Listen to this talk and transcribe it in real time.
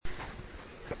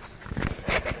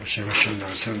شمشون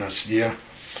ناصر نسلیه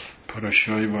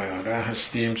پرشای وایاره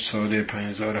هستیم. سال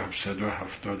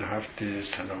 5777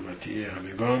 سلامتی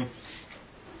همگان.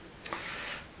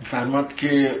 فرماد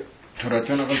که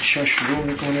توراتون قدشا شروع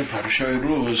میکنه پرشای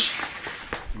روز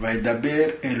و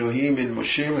دبر الهیم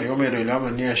المشه و یوم الالام و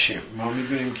نیشم. ما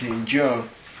میدونیم که اینجا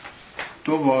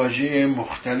دو واژه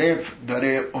مختلف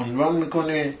داره عنوان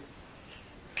میکنه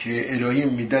که الهیم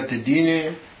میدت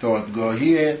دین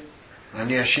دادگاهیه و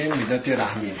نیشم میدت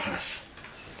رحمیم هست.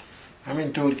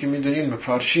 همینطور که میدونیم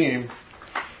مفارشیم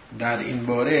در این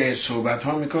باره صحبت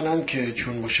ها میکنن که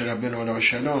چون مشرب بن علا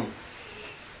شلام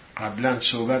قبلا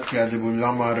صحبت کرده بود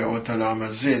لما رعوت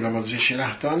لامزه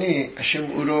شرحتانی اشم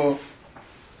او رو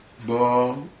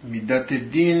با میدت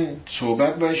دین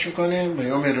صحبت باش کنه و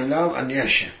یا مرلاب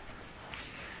انیشه.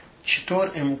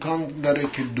 چطور امکان داره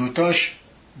که دوتاش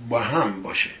با هم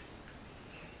باشه؟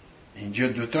 اینجا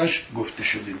دوتاش گفته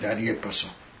شده در یک پاسو.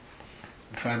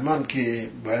 فرمان که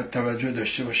باید توجه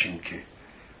داشته باشیم که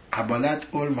قبالت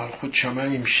اول ملخوت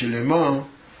شمعیم شلما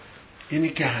اینی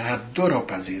که هر دو را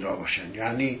پذیرا باشن،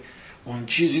 یعنی اون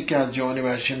چیزی که از جانب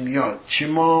هاشم میاد چه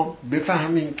ما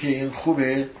بفهمیم که این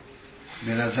خوبه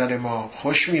به نظر ما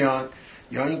خوش میاد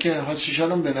یا اینکه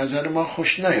حسشالم به نظر ما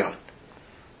خوش نیاد،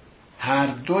 هر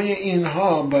دوی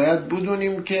اینها باید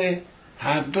بدونیم که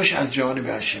هر دوش از جانب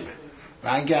هاشمه و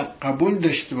اگر قبول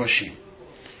داشته باشیم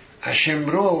هاشم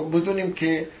رو بدونیم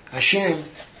که هاشم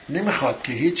نمیخواد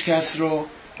که هیچ کس رو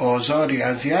آزاری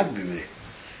اذیت ببینه.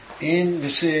 این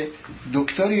مثل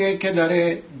دکتریه که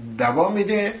داره دوا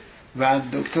میده و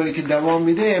دکتری که دوا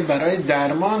میده برای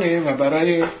درمانه و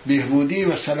برای بهبودی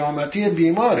و سلامتی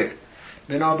بیماره.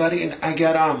 بنابراین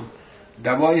اگرم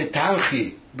دوای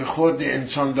تلخی به خورد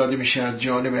انسان داده میشه از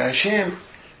جانب هاشم،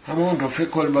 همون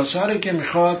رفیق البصره که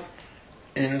میخواد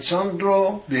انسان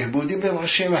رو بهبودی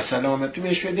ببخشه و سلامتی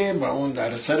بهش بده و اون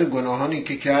در اثر گناهانی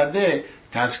که کرده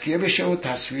تزکیه بشه و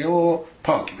تصفیه و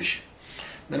پاک بشه.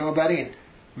 بنابراین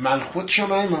ملخوت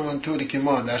شما همونطوری که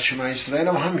ما در شما اسرائیل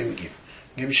هم همین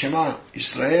میگیم شما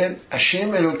اسرائیل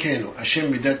اشم الوکینو، اشم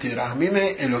میدت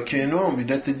رحمیمه، الوکینو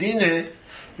میدت دینه،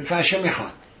 میفهشه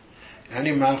میخواد.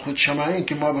 یعنی ملخوت شما این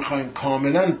که ما بخوایم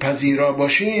کاملا پذیرا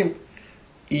باشیم،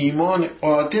 ایمان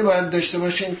قاطع باید داشته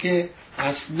باشیم که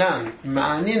اصلا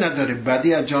معنی نداره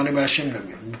بدی از جانب هاشم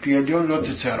نمیاد. پیالیون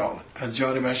لوت سراوت از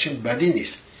جانب هاشم بدی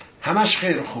نیست، همش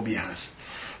خیر خوبی هست.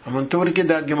 همونطور که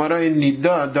در گمارای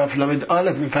نیدا دافلامید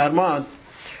آلف میفرماد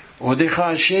اوده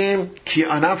خاشم کی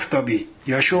انفتابی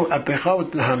یاشو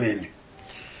اپخاوت لهمین،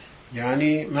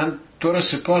 یعنی من تو را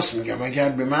سپاس میگم اگر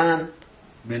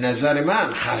به نظر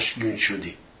من خشمگین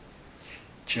شدی.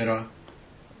 چرا؟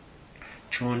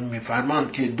 چون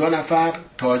میفرماند که دو نفر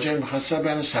تاجر میخواسته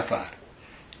برن سفر،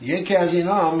 یکی از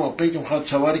اینا موقعی که میخواد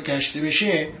سوار کشتی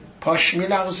بشه پاش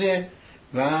میلغزه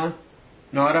و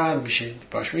ناراحت میشه،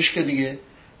 پاش میشکه دیگه،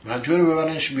 مجبور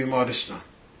ببرنش بیمارستان،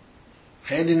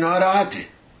 خیلی ناراحته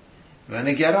و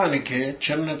نگرانه که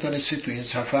چرا نتونستی تو این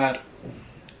سفر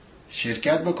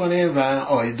شرکت بکنه و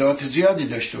عایدات زیادی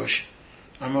داشته باشه.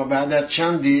 اما بعد از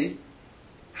چندی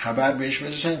خبر بهش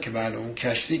برسن که بله اون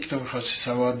کشتی که تو میخواستی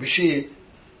سوار بشی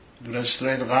دور از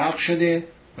اسرائیل غرق شده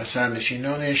و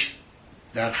سرنشینانش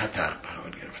در خطر قرار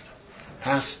گرفتن.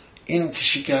 پس این که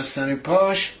شکستن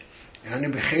پاش یعنی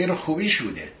به خیر خوبی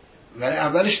شده ولی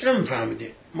اولش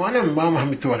نمیفهمیده. ما هم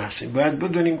همینطور هستیم. باید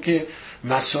بدونیم که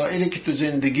مسائلی که تو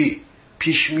زندگی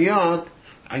پیش میاد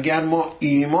اگر ما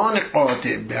ایمان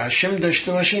قاطع به هاشم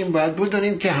داشته باشیم باید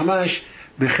بدونیم که همش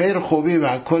به خیر خوبی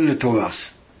و کل تو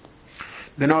است.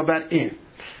 بنابراین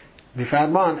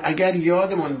میفرمان اگر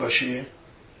یادمون باشه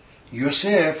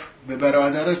یوسف به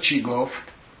برادرها چی گفت؟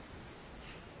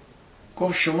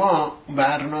 گفت شما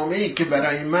برنامه‌ای که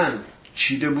برای من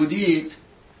چیده بودید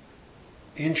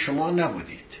این شما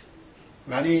نبودید،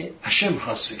 ولی هاشم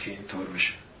خواسته که اینطور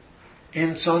بشه.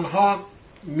 انسان ها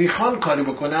میخوان کاری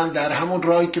بکنن، در همون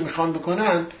راهی که میخوان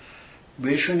بکنن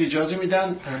بهشون اجازه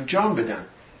میدن انجام بدن،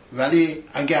 ولی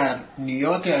اگر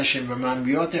نیات هاشم و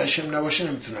منویات هاشم نباشه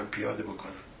نمیتونن پیاده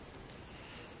بکنن.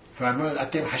 فرمود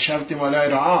اتم حشبتم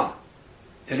علی رعا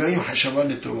الهیم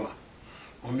حشبان تو.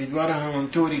 امیدوارم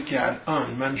همونطوری که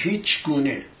الان من هیچ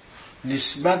گونه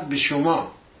نسبت به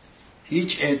شما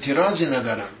هیچ اعتراضی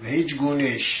ندارم و هیچ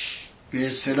گونهش به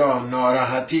اصطلاح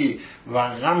ناراحتی و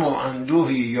غم و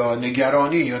اندوهی یا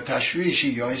نگرانی یا تشویشی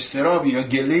یا اضطرابی یا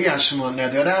گله‌ای از شما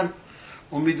ندارم،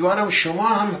 امیدوارم شما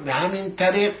هم به همین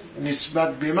طریق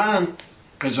نسبت به من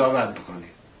قضاوت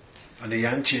بکنید. ولی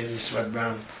یعنی چه نسبت به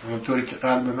من؟ همونطوری که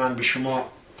قلب من به شما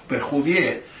به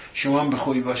خوبیه شما هم به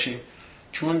خوبی باشه.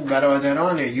 چون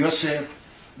برادران یوسف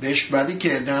بهش بدی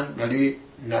کردن ولی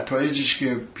نتایجش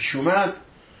که پیش اومد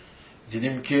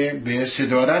دیدیم که به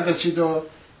صدارت رسید و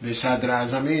به صدر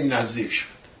اعظمی نزدیک شد.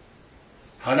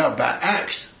 حالا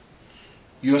برعکس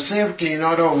یوسف که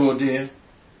اینا را آورده،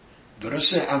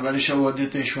 درسته اولش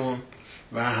آوردتشون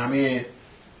و همه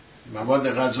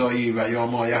مواد غذایی و یا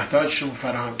مایحتاجشون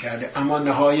فراهم کرده، اما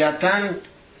نهایتاً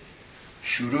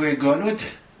شروع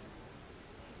گالوته.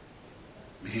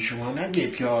 به شما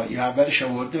نگید که اولش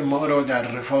آورده ما را در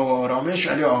رفاه و آرامش،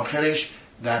 ولی آخرش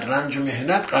در رنج و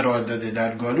مهنت قرار داده،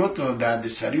 در گالوت و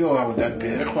دردسری و در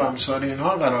پیرخ و امثال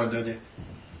اینها قرار داده.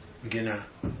 میگه نه،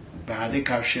 بعد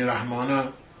کفش رحمانه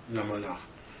نمالاخ،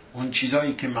 اون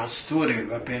چیزایی که مستوره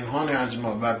و پنهان از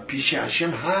ما و پیش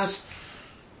اشم هست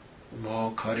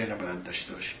ما کاری نباید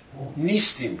داشته باشیم.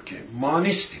 نیستیم که ما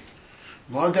نیستیم،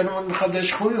 ما دلمون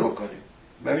میخوادش خوبی بکنیم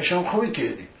و بهشم خوبی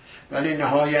کردیم، ولی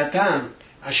نهایتاً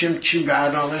اشم چی به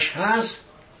علامش هست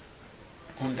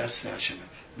اون دست اشمه.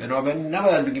 بنابراین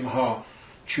نباید بگیم ها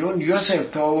چون یوسف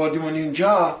تا آوردیمون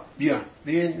اینجا بیا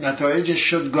ببین نتایجش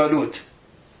شد گالوت.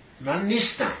 من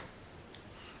نیستم،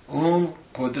 اون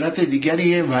قدرت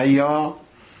دیگریه و یا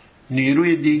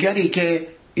نیروی دیگری که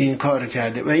این کار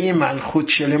کرده و این ملخوت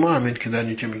شلما همین که در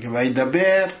اینجا میگه و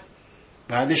دبر،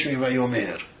 بعدش میگه و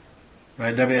یومر،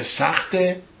 و دبر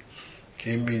سخته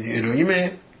که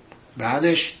الهیمه،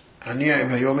 بعدش انیه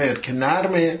و یومر که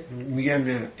نرمه،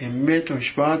 میگه امت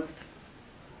مشبات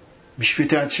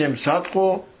مشفیت شم صدق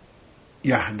و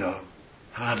یهدا.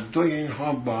 هر دو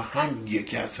اینها با هم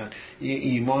یکی هستن. این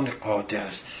ایمان قاطع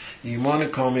است. ایمان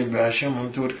کامل به هشم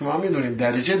اونطور که ما میدونیم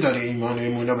درجه داره ایمان و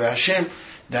ایمونه به هشم،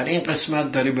 در این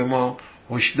قسمت داره به ما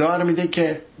هشدار میده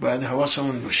که باید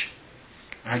حواسمون باشه.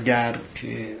 اگر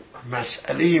که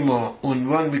مسئله ما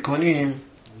عنوان میکنیم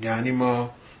یعنی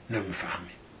ما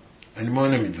نمیفهمیم، یعنی ما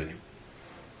نمیدونیم.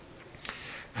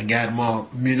 اگر ما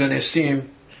میدونستیم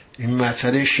این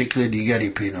مسئله شکل دیگری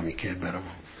پیدا میکرد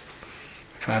برامون.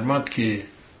 فرماد که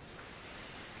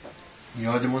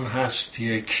یادمون هست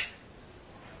یک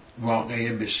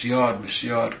واقعه بسیار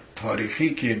بسیار تاریخی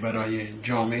که برای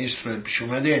جامعه اسرائیل پیش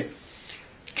اومده،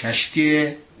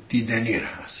 کشتی دیدنیر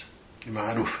هست که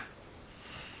معروفه.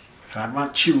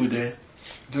 فرماد چی بوده؟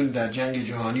 در جنگ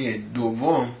جهانی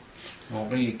دوم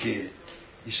موقعی که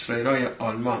اسرائیلای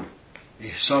آلمان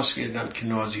احساس کردن که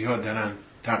نازی ها دارن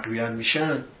تقویت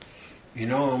میشن،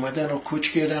 اینا آمدن و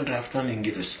کوچ کردن رفتن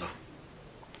انگلستان.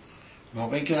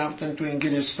 موقعی که رفتن تو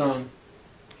انگلستان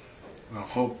و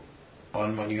خب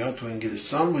آلمانی ها تو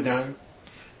انگلستان بودن،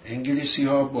 انگلیسی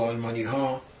ها با آلمانی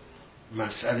ها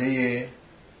مسئله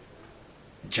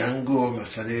جنگ و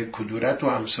مسئله کدورت و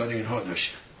امثال اینها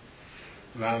داشتن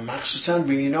و مخصوصا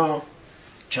به اینا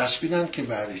چسبیدن که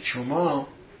بله شما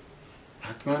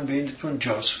حتما بینتون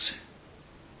جاسوسه،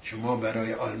 شما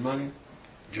برای آلمان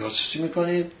جاسوسی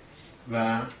میکنید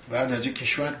و بعد از این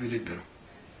کشور برید برون.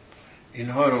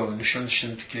 اینها رو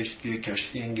نشاندشن تو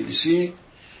کشتی انگلیسی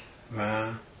و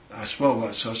اسباب و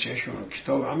اساسیشون و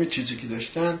کتاب همه چیزی که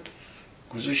داشتن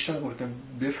گذاشتن، گفتن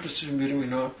بفرستیم بریم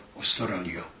اینا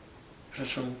استرالیا،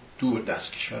 فرستون دور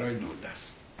دست، کشورهای دور دست.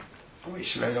 اما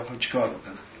اسرائیل خود چیکار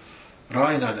بکنن؟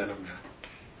 راهی ندارم،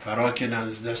 فرار کردن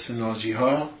از دست نازی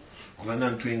ها،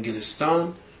 اومدن تو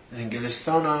انگلستان.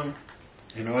 انگلستان هم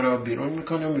اینا را بیرون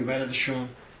میکنه و میبردشون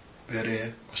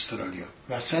بره استرالیا.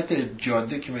 وسط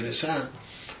جاده که میرسن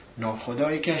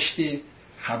ناخدای کشتی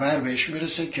خبر بهش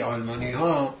میرسه که آلمانی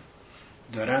ها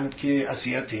دارن که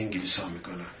اذیت انگلیس ها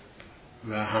میکنن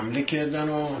و حمله کردن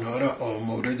و اونها را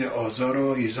مورد آزار و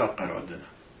ایذا قرار دادن.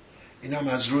 این هم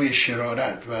از روی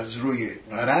شرارت و از روی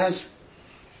غرض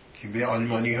که به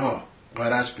آلمانی ها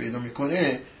غرض پیدا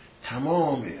میکنه،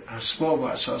 تمام اسباب و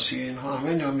اساسی اینها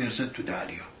همه میرزه تو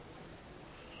دریا.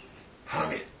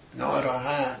 همه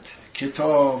ناراحت،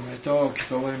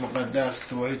 کتاب‌های مقدس،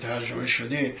 کتاب‌های ترجمه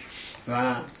شده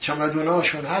و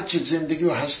چمدوناشون هر چی زندگی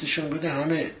و هستشون بوده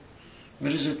همه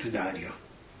میرزه تو دریا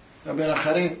و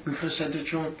بالاخره میفرسته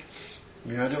چون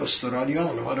میاد استرالیا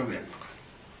اونها رو ول میکنه.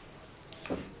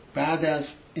 بعد از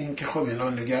اینکه خب اینا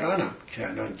نگرانم که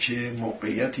الان چه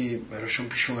موقعیتی براشون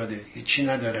پیش اومده، هیچی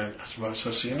ندارن، اسباب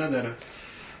اساسی ندارن.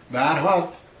 به هر حال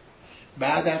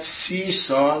بعد از 30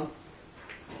 سال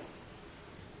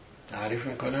تعریف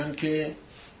میکنن که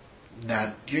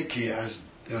در یکی از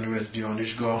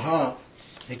دانشگاه ها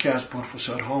یکی از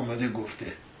پروفسورها اومده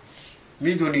گفته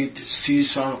میدونید 30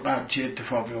 سال قبل چه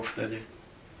اتفاقی افتاده؟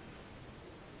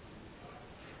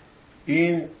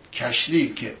 این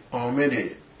کشتی که عامل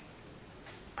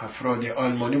افراد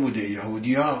آلمانی بوده،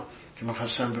 یهودی ها که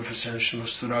مخصوصا بفرستنشون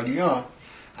استرالیا،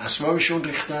 اسبابشون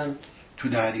ریختن تو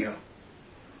دریا.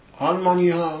 آلمانی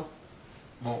ها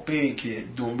موقعی که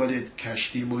دنبال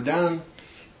کشتی بودن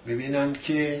ببینن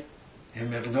که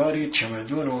مقداری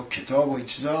چمدون و کتاب و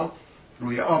چیزا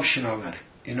روی آب شناوره.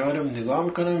 اینا رو نگاه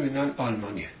میکنن میبینن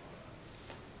آلمانیه،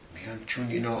 میگن چون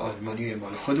اینا آلمانیه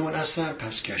مال خودمون هستن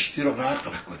پس کشتی رو غرق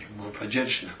نکنیم،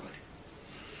 منفجرش نکنیم.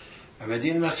 و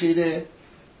بدین وسیله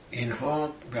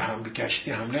اینها به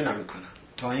کشتی حمله نمیکنن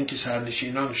تا اینکه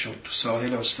سرنشینانشون تو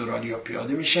ساحل استرالیا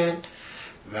پیاده میشن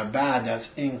و بعد از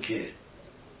اینکه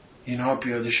اینها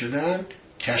پیاده شدن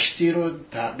کشتی رو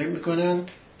تعقیب میکنن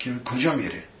که کجا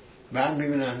میره. بعد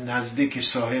میبینن نزدیک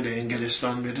ساحل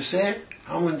انگلستان میرسه،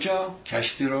 همونجا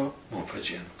کشتی رو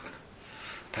منفجر میکنن.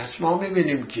 پس ما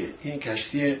میبینیم که این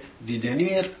کشتی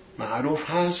دیدنیر معروف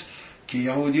هست که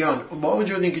یهودیان با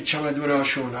وجود اینکه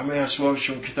چمدوناشون، همه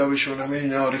اسبابشون، کتابشون، همه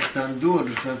اینا ریختن دور،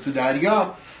 ریختن تو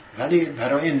دریا، ولی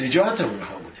برای نجات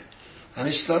اونها بوده.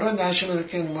 انیستاران درشون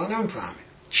که ما نمیفهمیم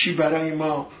چی برای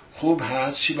ما خوب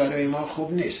هست، چی برای ما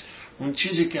خوب نیست. اون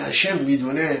چیزی که هشم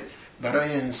میدونه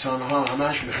برای انسان ها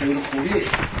همش به خیر خوبیه،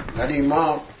 ولی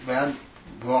ما باید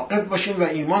واقف باشیم و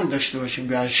ایمان داشته باشیم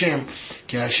به هشم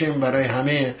که هشم برای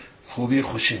همه خوبی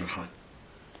خوشی میخواد.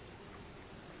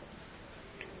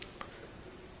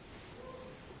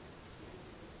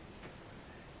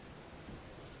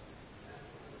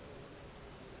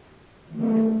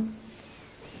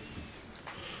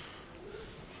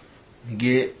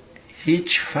 میگه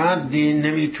هیچ فردی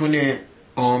نمیتونه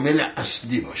عامل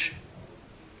اصلی باشه.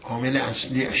 عامل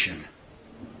اصلی هشمه.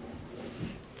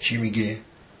 چی میگه؟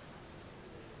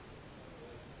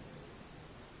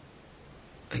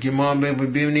 اگه ما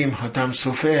ببینیم حاتم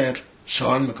سفر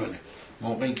سوال میکنه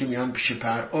موقعی که میان پیش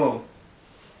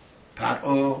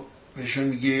پرعا بهشون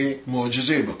میگه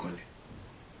معجزه بکنه.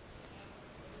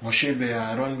 موشه به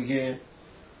اهران میگه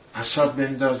عصات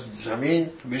بنداز زمین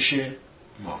بشه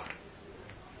مار.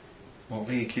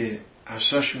 موقعی که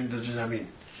عصاش میندازه زمین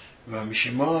و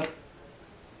میشه مار،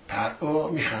 پرعا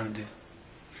میخنده.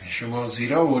 شما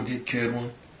زیرا وردید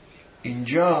کرمون.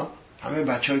 اینجا همه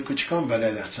بچه های کوچکان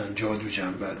بلد هستن جادو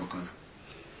جنبر بکنن.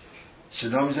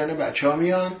 صدا میزنه، بچه ها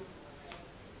میان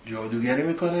جادوگری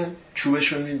میکنن،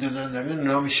 چوبشون میندازن زمین،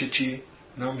 نامیشه چی؟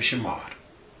 نامیشه مار.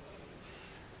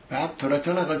 بعد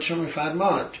توراتون اقلشون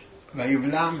میفرماد و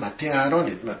یبلم متی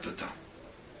اهرانید متوتا.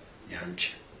 یعنی چه؟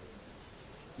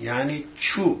 یعنی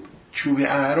چوب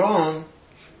اهران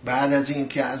بعد از این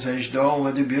که از اژدها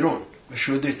اومده بیرون و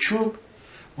شده چوب،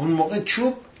 اون موقع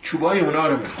چوبای اونا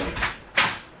رو میخوره.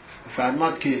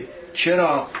 فرماد که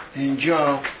چرا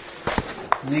اینجا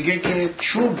میگه که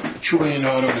چوب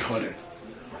اینا رو میخوره؟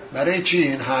 برای چی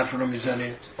این حرف رو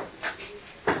میزنه؟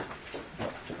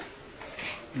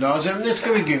 لازم نیست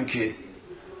که بگیم که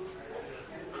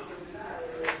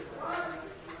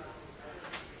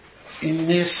این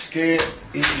نیست که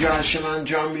اینجا هشم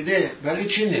انجام میده. برای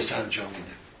چی نیست انجام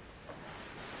میده؟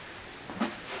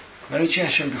 برای چی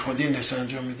هشم بی خودی نیست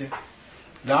انجام میده؟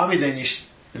 نامیده نیست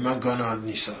من گناه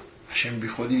نیستا. هشم بی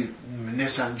خودی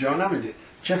نیست انجام نمیده.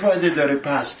 چه فایده داره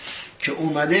پس که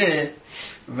اومده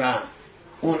و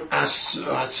اون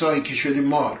عصایی که شده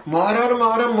مار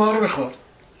بخورد؟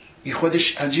 این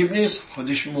خودش عجیب نیست؟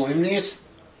 خودش مهم نیست؟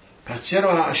 پس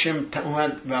چرا هشم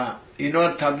اومد و اینا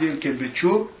رو تبدیل که به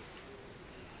چوب؟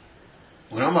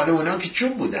 اونا مال اونا که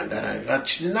چوب بودن، در حقیقت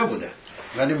چیزی نبودن،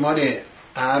 ولی مال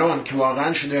اهران که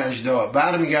واقعا شده اژدها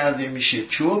برمیگرده میشه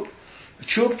چوب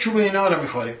اینا رو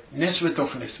میخوره. نصف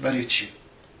تخ نیست. برای چی؟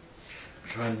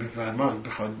 من بفرمان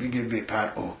بخواد بگه به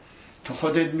پرعا تو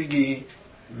خودت میگی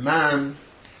من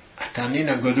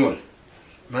تنین گدول،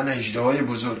 من اژدهای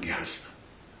بزرگی هستم.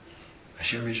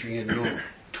 هشم بهش میگه نو،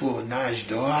 تو نه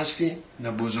اژدها هستی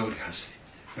نه بزرگ هستی،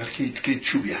 بلکه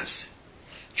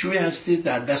چوبی هستی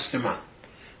در دست من.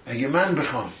 اگه من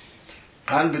بخوام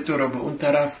قلب تو رو به اون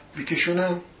طرف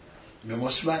بکشونم، به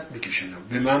مثبت بکشونم،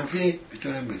 به منفی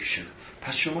بتونم بکشونم.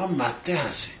 پس شما مته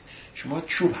هستید، شما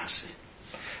چوب هستید.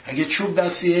 اگه چوب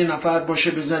دستی یه نفر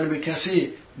باشه بزنه به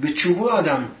کسی، به چوبو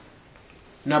آدم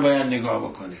نباید نگاه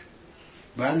بکنه،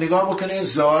 باید نگاه بکنه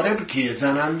ضارب کیه،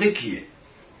 زننده کیه.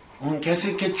 اون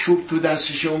کسی که چوب تو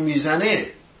دستش اون میزنه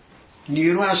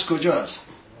نیرو از کجاست؟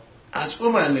 از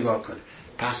اون باید نگاه کنه.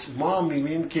 پس ما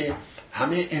میبینیم که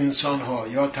همه انسان ها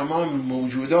یا تمام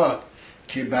موجودات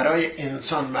که برای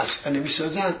انسان مسئله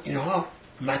میسازن، اینها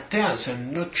مته هستن،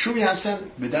 اینا چوبی هستن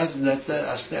به دست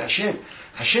اصل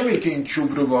هشمی که این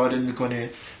چوب رو وارد میکنه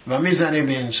و میزنه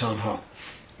به انسان ها.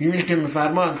 اینی که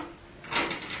میفرمان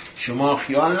شما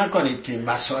خیال نکنید که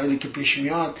مسائلی که پیش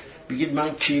میاد بگید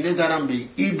من کینه دارم به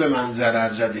ای به من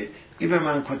ضرر زده، ای به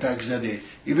من کتک زده،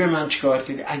 ای به من چیکار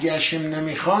کرده. اگه هشم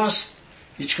نمیخواست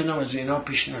هیچ کدوم از اینا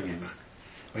پیش نمیاد.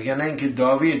 وگرنه اینکه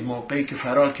داوید موقعی که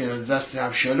فرار کرد از دست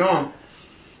ابشالوم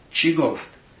چی گفت؟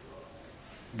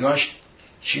 داشت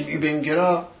شیمعی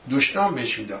بنگرا دشنام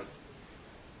بهش میداد.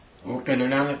 و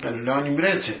قلولانی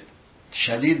مرسه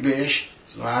شدید بهش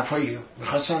حرفایی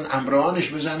میخواستن امرانش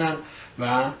بزنن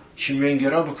و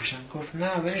شیمینگرا بکشن. گفت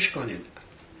نه ولش کنید،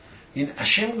 این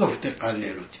هشم گفته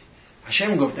قللوتی،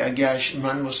 هشم گفته اگه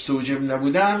من مستوجب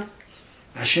نبودم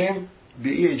هشم به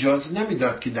این اجازه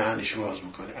نمیداد که دهنش باز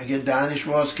بکنه. اگه دهنش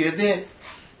باز کرده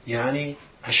یعنی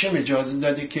هشم اجازه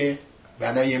داده که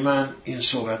برای من این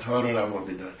صحبت ها رو روا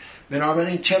بداره.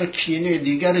 بنابراین چرا کینه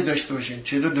دیگری داشته باشیم،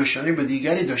 چرا دشمنی به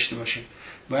دیگری داشته باشیم؟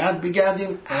 باید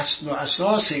بگردیم اصل و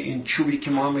اساس این چوبی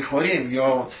که ما میخوریم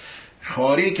یا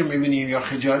خاری که میبینیم یا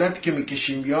خجالتی که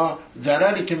میکشیم یا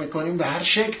ضرری که میکنیم به هر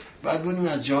شکل باید بدونیم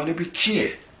از جانب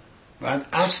کیه، باید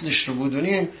اصلش رو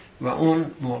بدونیم و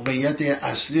اون موقعیت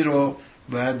اصلی رو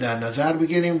باید در نظر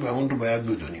بگیریم و اون رو باید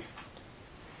بدونیم.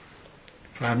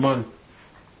 فرمان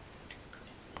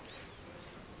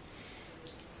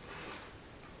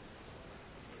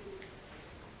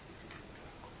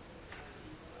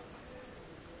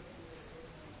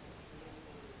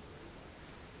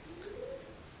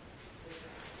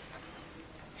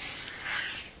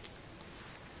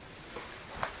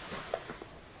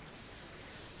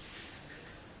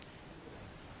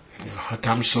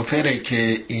حاتم سفره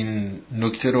که این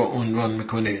نکته رو عنوان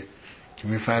میکنه که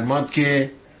میفرماد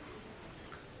که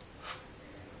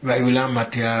و اولم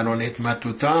متیارانت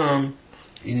متوتام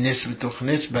این نسب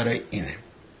تخنس برای اینه.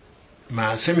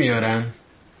 معصه میارن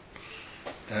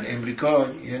در امریکا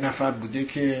یه نفر بوده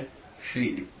که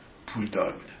خیلی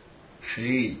پولدار بوده،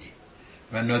 خیلی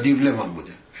و نادیو لوان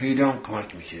بوده، خیلی هم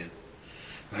کمک میکرد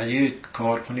و یه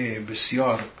کارخونه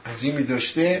بسیار عظیمی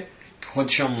داشته که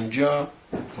خودش هم اونجا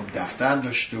خب دفتر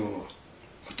داشته و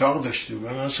اتاق داشته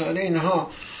و مسائل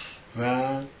اینها و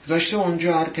داشته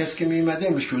اونجا هر کس که میمده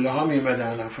مشکله ها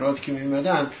میمدن، افراد که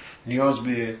میمدن نیاز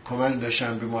به کمک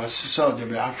داشتن به مؤسسات یا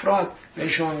به افراد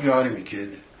بهشون یاری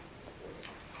میکرده.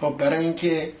 خب برای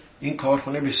اینکه این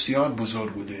کارخونه بسیار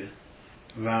بزرگ بوده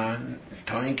و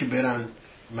تا اینکه برن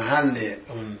محل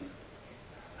اون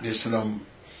به اصطلاح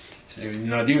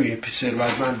نادیوی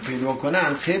ثروتمند پیدا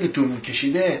کنن خیلی طول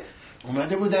میکشیده.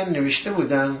 اومده بودن نوشته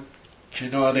بودن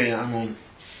کنار همون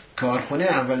کارخونه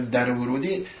اول در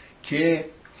ورودی که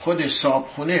خود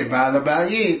صابخونه بعد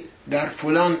بعید در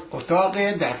فلان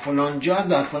اتاق در فلان جا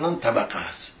در فلان طبقه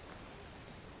است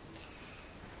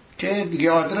که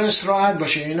دیگه آدرس راحت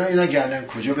باشه. اینا گردن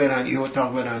کجا برن، این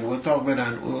اتاق برن، اون اتاق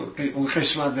برن، اون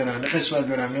قسمت برن، قسمت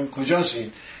برن، کجاست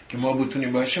این که ما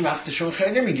بتونیم باشه. وقتشون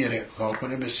خیلی میگیره،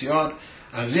 کارخونه بسیار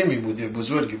عظیمی بوده،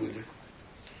 بزرگی بوده.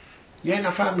 یه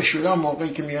نفر مشولا موقعی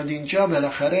که میاد اینجا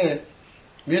بالاخره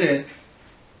میره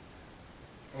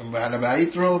اون بله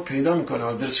بعید رو پیدا میکنه،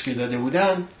 آدرس که داده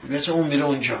بودن مثل اون میره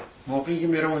اونجا. موقعی که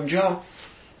میره اونجا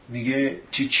میگه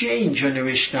چیه اینجا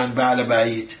نوشتن بله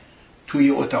بعید توی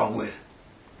اتاقه؟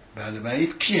 بله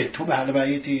بعید کیه؟ تو بله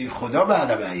بعیدی؟ خدا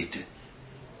بله بعیده.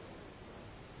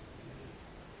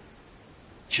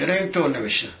 چرا اینطور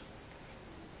نوشتن؟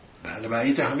 بله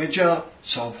بعید همه جا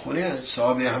صاحب خونه،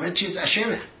 صاحب همه چیز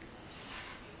اشمه.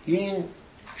 این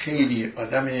خیلی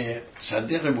آدم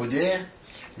صدق بوده،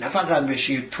 نه فقط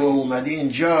بشی تو اومدی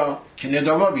اینجا که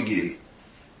نداوا بگیری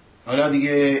حالا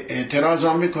دیگه اعتراض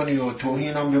هم میکنی و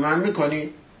توهین هم به من میکنی،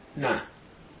 نه،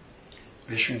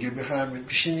 بهش میگه بفرمایید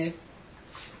بشینید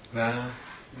و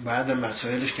بعد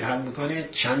مسائلش که حل میکنه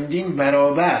چندین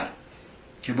برابر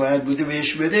که باید بوده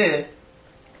بهش بده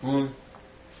اون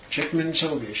چک می‌نویسه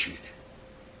و بهش میده.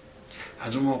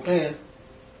 از اون موقع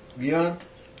بیاد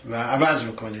و عوض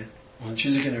میکنه اون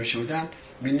چیزی که نوشته بودن،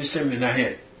 می‌نویسه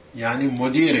منهه، یعنی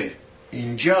مدیر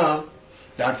اینجا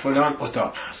در فلان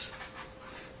اتاق هست.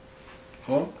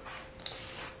 خب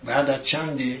بعد از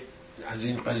چندی از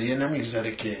این قضیه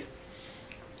نمیگذره که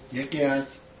یکی از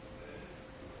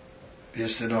به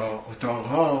اصطلاح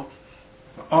اتاقها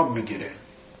آب میگیره،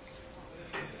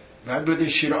 بعد بده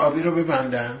شیر آبی رو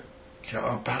ببندن که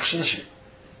آب پخش نشه.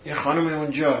 یه خانم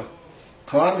اونجا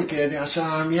کار میکرده اصلا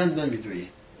اهمیت نمیدوی،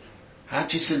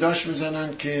 هرچی صداش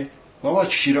میزنن که بابا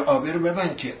شیر آبی رو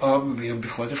ببند که آب بی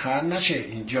خود خراب نشه،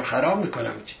 اینجا خراب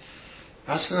میکنم.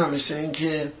 اصلا مثل این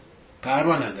که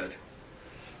پروا نداره.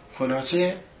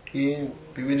 خلاصه این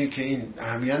ببینی که این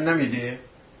اهمیت نمیده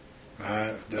و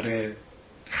داره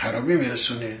خرابی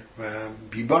میرسونه و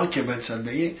بیباک بنسان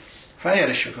به این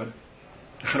فایرش میکنه،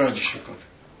 اخراجش میکنه.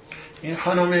 این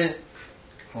خانم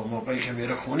خب موقعی که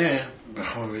میره خونه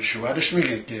به شوهرش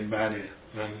میگه که بله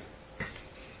من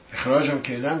اخراجم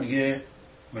کردم، دیگه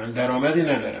من درآمدی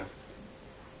ندارم.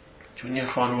 چون این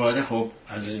خانواده خب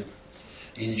از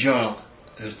اینجا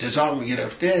ارتزاق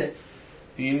میگرفته،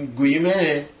 این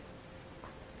گویمه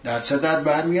در صدد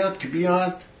برمیاد که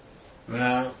بیاد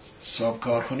و صاحب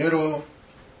کارخونه رو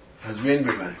از بین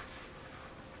ببره.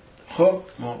 خب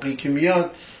موقعی که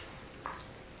میاد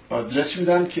آدرس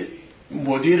میدن که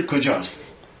مدیر کجاست.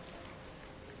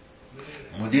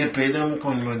 مدیر پیدا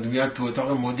میکنه، میاد تو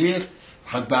اتاق مدیر،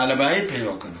 میخواد بله بعید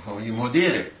پیدا کنه. خب این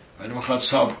مدیره ولی میخواد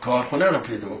صاحب کارخونه رو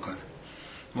پیدا کنه.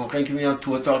 موقعی که میاد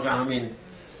تو اتاق همین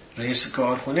رئیس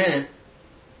کارخونه،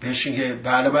 بهش میگه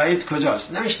بله بعید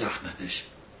کجاست؟ نمیشناختش.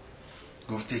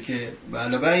 گفته که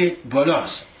بله بعید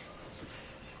بالاست.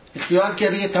 خیال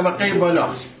کرده یه طبقه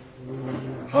بالاست.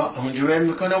 اونجا بهم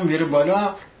میکنم میره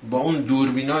بالا، با اون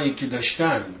دوربینایی که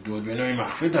داشتن، دوربینای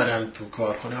مخفی دارن تو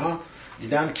کارخونه ها،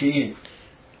 دیدم که این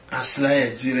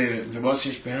اسلحه زیر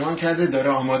لباسش پنهان کرده، داره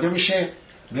آماده میشه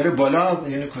بره بالا.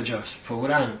 یعنی کجاست؟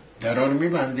 فوراً درا رو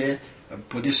میبنده،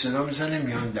 پلیس صدا میزنه،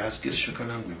 میان دستگیرش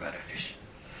کنن میبرنش.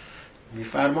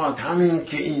 میفرماد همین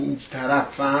که این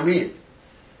طرف فهمید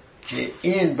که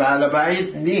این بله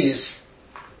بعید نیست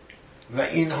و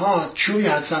اینها چوی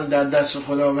هستن در دست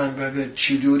خداوند و به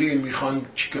چی دوری میخوان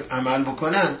عمل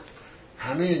بکنن،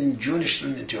 همه جونش رو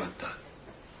نجات داد.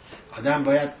 آدم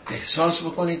باید احساس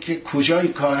بکنه که کجای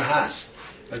کار هست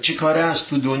و چی کار هست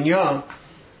تو دنیا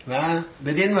و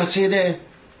بدین وسیله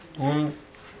اون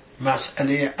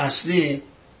مسئله اصلی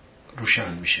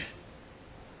روشن میشه.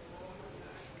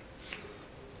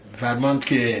 فرماند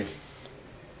که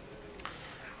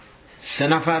 3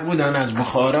 نفر بودن از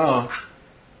بخارا،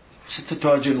 3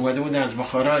 تاجر اومده بودن از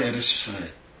بخارا ارسطوره.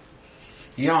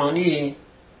 یه آنی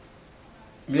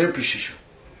میره پیششون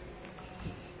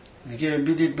میگه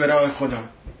بیدید برای خدا.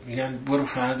 میگن برو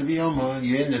فرد بیا ما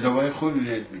یه ندوای خوبی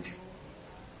بهت میدیم.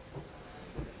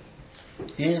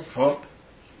 این خب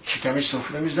شکمش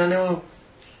سفره میزنه و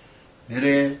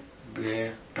میره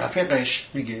به رفیقش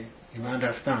میگه من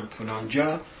رفتم فلان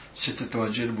جا، 3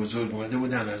 تاجر بزرگ اومده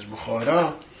بودن از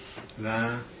بخارا و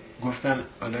گفتن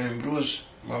حالا امروز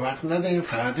ما وقت نداریم،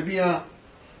 فرد بیا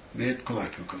بهت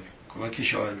کمک میکنیم.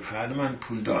 کمکش آن فرد من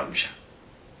پول دار میشم.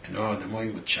 اینا آدمای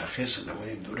متشخص،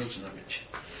 آدمای درست نمیشه.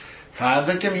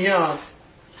 فردا که میاد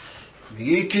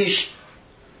میگه یکیش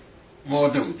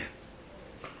مرده بوده،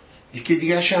 یکی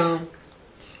دیگه هم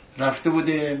رفته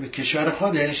بوده به کشور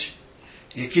خودش،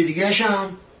 یکی دیگه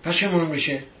هم پشمون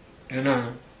میشه نه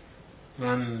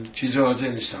من چیز حاضر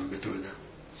نیستم به تو بدم.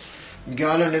 میگه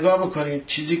حالا نگاه بکنید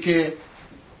چیزی که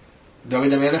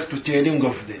داوید ملخ تو تهریم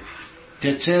گفته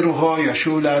تتسه روها یا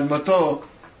شول ادمتا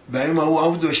بایم او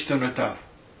عبد و اشتنطا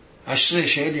عشر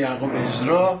شهل یعقوب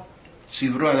ازرا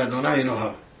سیبرو علدانه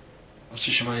اینوها.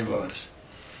 واسه شما این باورست.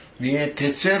 میگه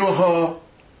تتسه روها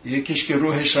یکیش که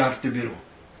روحش رفته بیرون،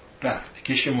 رفت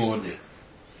یکیش که مرده.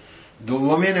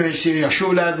 دومی نوشته یا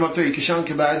شول ادمتا یکیشان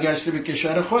که برگشته به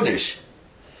کشور خودش.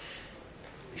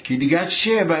 یکی دیگه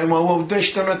چیه؟ برای ما عبد و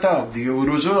اشتنطا دیگه او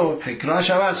روزو فکراش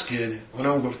عوض کرده.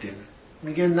 اونم گفته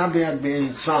میگه نباید به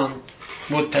انسان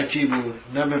متکی بود،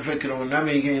 نه به فکر اون، نه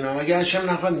میگه اینا مگه هشم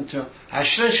نخواد اینجا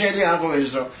عشر شهلی یعقوب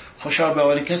ازرا. خوشا به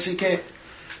حال کسی که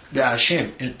به هشم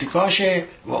اتکاشه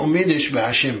و امیدش به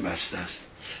هشم بسته است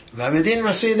و بدین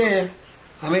مسئله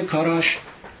همه کاراش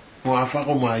موفق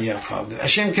و معید خواهد بود.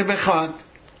 هشم که بخواد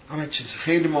همه چیز،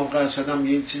 خیلی موقع است آدم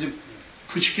یه چیز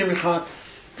کوچیکی میخواد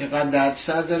اینقدر درد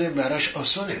سر داره براش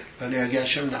آسونه، ولی اگه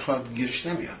هشم نخواد گیرش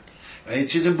نمیاد و یه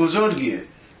چیز بزرگیه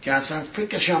که اصلا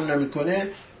فکرش هم نمیکنه،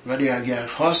 ولی اگر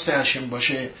خواست هشم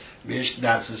باشه بهش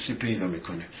دسترسی پیدا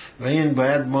میکنه. و این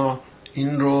باید ما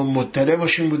این رو مطلع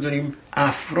باشیم بدونیم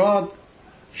افراد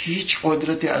هیچ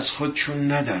قدرتی از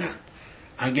خودشون ندارن.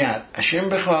 اگر هشم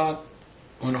بخواد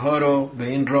اونها رو به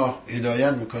این راه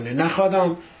هدایت میکنه،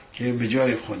 نخوادم که به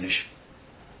جای خودش.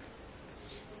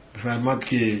 بفرماد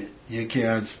که یکی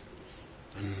از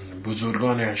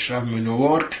بزرگان اشراف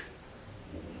منورک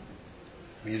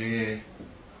میره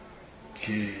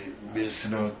که به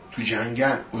اصطلاح تو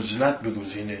جنگل عزلت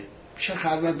بگزینه، میشه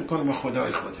خلوت بکنه با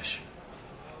خدای خودش.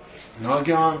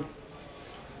 ناگهان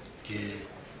که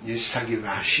یه سگ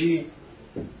وحشی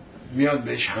میاد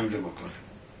بهش حمله بکنه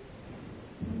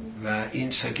و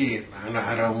این سگی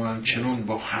هر چنون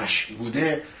با خشم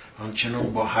بوده،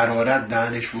 چنون با حرارت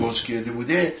دهنش واز کرده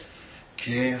بوده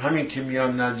که همین که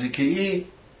میاد نزدیک یه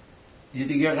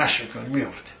دیگه قش میکنه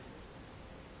میافته.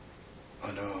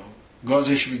 حالا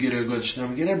گازش بگیره گازش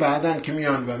نمیگیره، بعدن که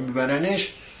میان و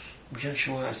میبرنش میگن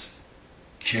شما از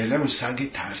کله و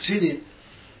سگ ترسیدید؟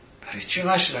 برای چی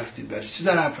غش رفتید؟ برای چی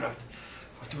ضعف رفتید؟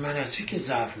 گفتم من از این که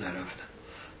ضعف نرفتم،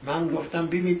 من گفتم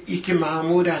ببین این که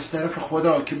مأمور از طرف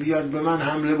خدا که بیاد به من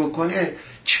حمله بکنه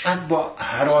چقدر با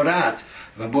حرارت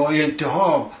و با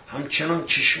التهاب همچنان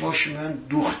چشماش من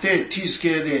دوخته تیز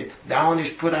کرده، دهانش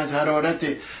پر از حرارت،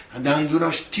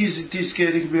 دندوناش تیز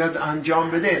کرده که بیاد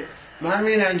انجام بده. من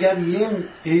ببین اگر یه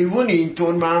حیوانی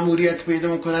اینطور مأموریت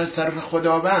پیدا میکنه از طرف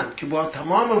خداوند که با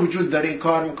تمام وجود داره این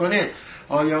کار میکنه،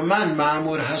 آیا من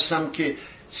مأمور هستم که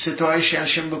ستایش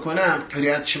هشم بکنم،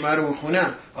 قرائت شمه رو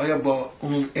بخونم؟ آیا با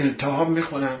اون التهاب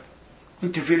میخونم؟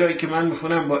 اون تفیلایی که من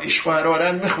میخونم با عشق و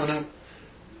حرارت میخونم؟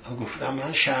 گفتم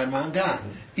من شرمنده‌ام،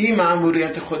 این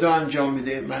مأموریت خدا انجام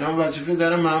میده، من هم وظیفه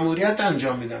دارم مأموریت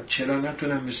انجام میدم، چرا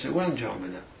نتونم مثل او انجام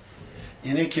بدم؟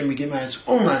 اینه که میگیم از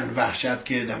اون من وحشت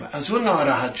کردم، از اون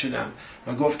ناراحت شدم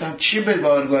و گفتم چی به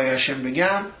بارگاه هشم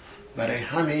بگم؟ برای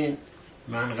همین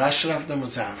من غش رفتم و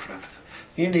ضعف رفتم.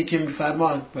 اینه که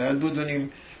میفرماد باید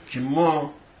بدونیم که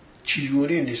ما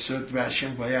چگونه نسبت به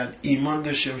هشم باید ایمان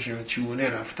داشته باشیم و چگونه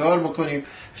رفتار بکنیم،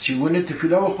 چگونه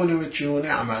تفیلا بخونیم و چگونه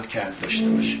عمل کرد داشته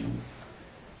باشیم.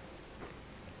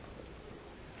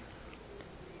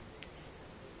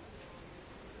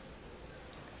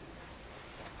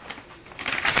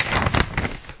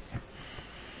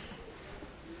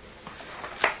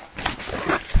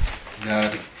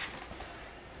 در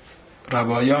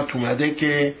روایات اومده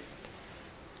که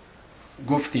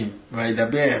گفتیم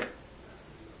ویدبر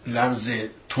لفظ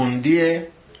تندیه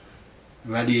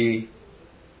ولی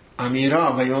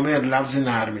امیرا و یومر لفظ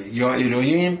نرمه، یا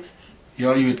الوهیم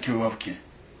یا یود که واقع.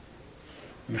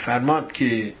 میفرماد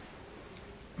که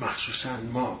مخصوصا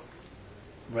ما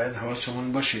باید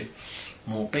حواسمون باشه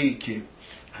موقعی که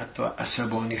حتی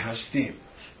عصبانی هستیم،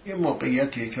 یه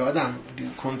موقعیتیه که آدم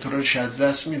کنترلش از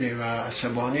دست میده و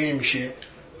عصبانی میشه،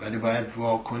 ولی باید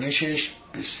واکنشش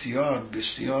بسیار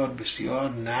بسیار بسیار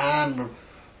نرم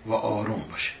و آروم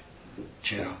باشه.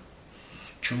 چرا؟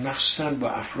 چون مخصوصا با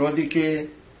افرادی که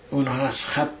اونها از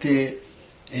خط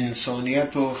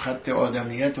انسانیت و خط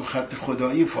آدمیت و خط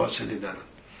خدایی فاصله دارن.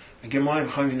 اگه ما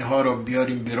میخوایم اینها رو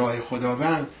بیاریم به راه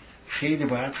خداوند، خیلی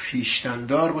باید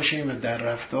خویشتن‌دار باشیم و در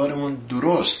رفتارمون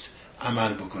درست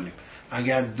عمل بکنیم.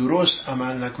 اگر درست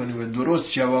عمل نکنیم و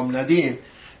درست جواب ندیم،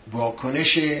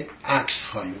 واکنش عکس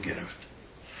خواهیم گرفت.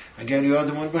 اگر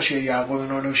یادمون باشه یعقوب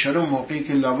علیه السلام موقعی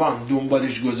که لاوان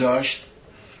دنبالش گذاشت،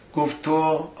 گفت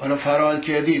تو حالا فرار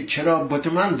کردی، چرا بت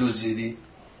من دزدیدی؟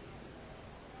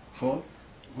 خب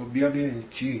بیا ببین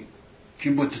کی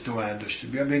بت تو برداشته،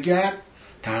 بیا بگرد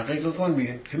تحقیق کن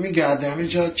ببین. که میگرده همه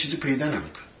جا چیزی پیدا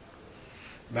نمیکن.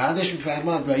 بعدش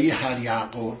میفرماد و یه هر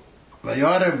یعقوب و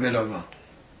یار بلاوان.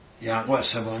 یعقوب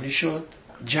عصبانی شد،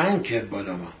 جنگ کرد با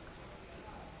لاوان،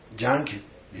 جنگ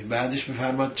کرد. بعدش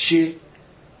میفرماد چی؟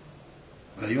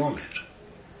 و یومر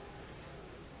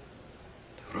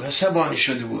عصبانی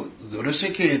شده بود.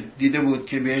 درسته که دیده بود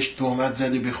که بهش تهمت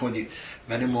زده به خودی،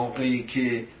 ولی موقعی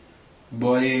که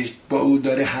با او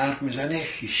داره حرف میزنه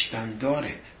خویشتن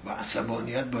داره، با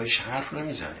عصبانیت باش حرف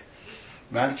نمیزنه،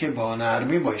 بلکه با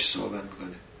نرمی باش صحبت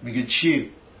میکنه. میگه چی؟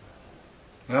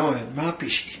 من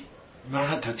پیشی من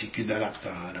حتی تیکی درقت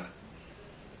هارا،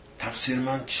 تقصیر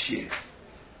من چیه؟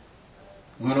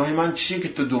 گناه من چیه که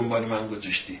تو دنبال من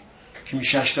گذاشتی؟ که می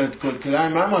 80 کل کلای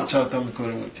من ما چاتا میکنه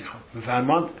انتخاب.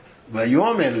 بفرماد و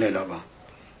یوم للاوان،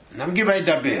 نمیگه باید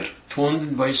دبر تون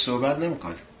باید صحبت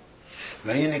نمیکنه.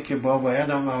 و اینه که باید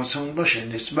هم حواسمون باشه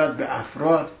نسبت به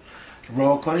افراد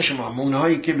واکنش ما،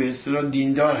 اونهایی که به اصطلاح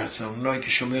دیندار هستن، اونهایی که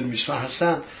شمر میسوا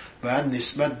هستن، باید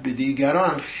نسبت به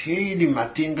دیگران خیلی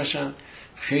متین باشن،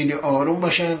 خیلی آروم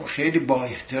باشن، خیلی با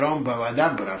احترام و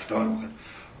ادب رفتار بکنن.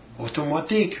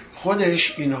 اتوماتیک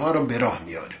خودش اینها رو به راه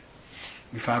میاره.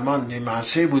 میفرمان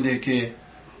معصیه بوده که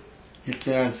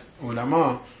یکی از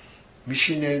علما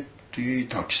میشینه توی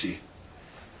تاکسی،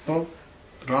 خب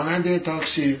راننده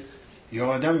تاکسی یه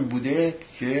آدم بوده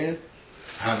که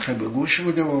حلقه به گوش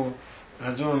بوده و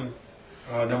از اون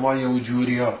آدمای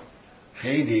وجوری ها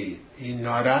خیلی این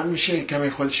ناراحت میشه، کمی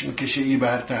خودش میکشه ای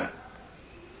برتر.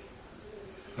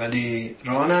 ولی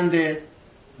راننده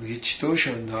میگه چطور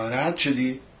شد؟ ناراحت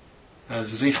شدی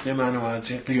از ریخت من و از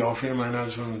قیافه من،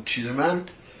 از اون چیز من؟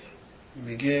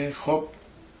 میگه خب،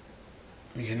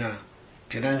 میگه نه،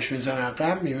 کرنش میزن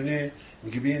عقب، میونه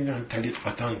میگه ببین من تلیت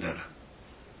قطان دارم،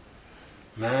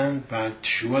 من بعد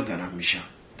تشوه دارم میشم،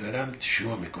 دارم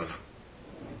تشوه میکنم.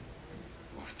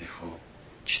 گفته خب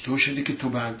چطور شدی که تو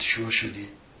بعد تشوه شدی؟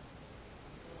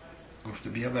 گفته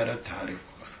بیا برات تعریف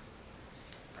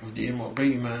کنم. گفته یه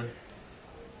موقعی من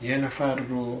یه نفر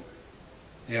رو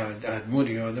یا ادمور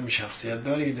یا آدم شخصیت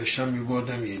داری داشتم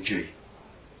میبردم یه جایی.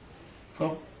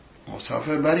 خب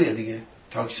مسافر بریه دیگه،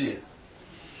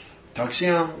 تاکسی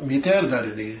هم میتر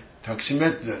داره دیگه، تاکسی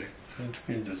متر داره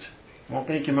میندازه.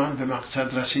 موقعی که من به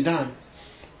مقصد رسیدم،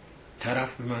 طرف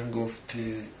به من گفت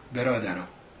برادرم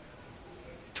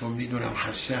تو میدونم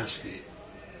خسته هستی،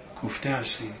 کوفته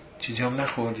هستی، چیزی هم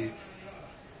نخوردی،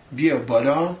 بیا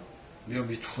بالا، بیا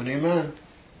بیت خونه من،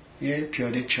 یه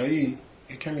پیاله چایی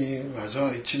کمی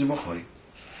غذا چیزی بخوریم،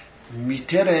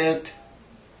 میترت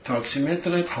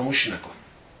تاکسیمترت خاموش نکن،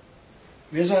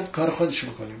 بذار کار خودش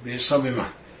بکنه به حساب من.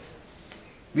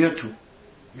 بیا تو،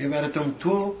 میبرتم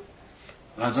تو،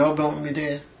 غذا به اون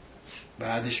میده،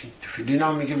 بعدش تفیلین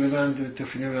هم میگه ببند،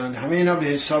 تفیلین ببند، همه اینا به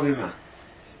حساب من.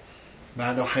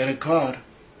 بعد آخر کار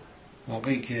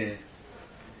موقعی که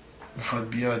میخواد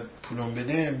بیاد پولم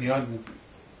بده، میاد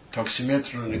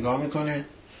تاکسیمتر رو نگاه میکنه،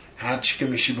 هر چی که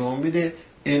میشه به اون میده،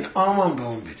 انعام هم به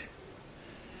اون میده،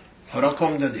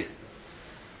 خوراکم داده،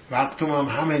 وقتم هم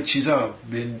همه چیزا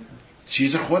به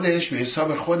چیز خودش، به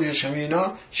حساب خودش، همه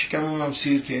اینا، شکمم هم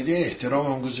سیر کرده،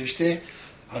 احترام هم گذاشته.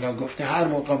 حالا گفته هر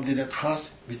موقع دلت خواست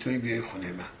میتونی بیای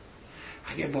خونه من.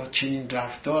 اگه با چنین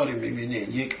رفتاری میبینه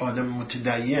یک آدم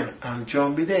متدین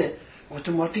انجام بده،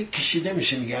 اتوماتیک کشیده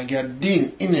میشه. میگه اگر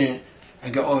دین اینه،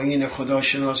 اگر آیین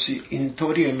خداشناسی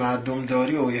اینطوری مردم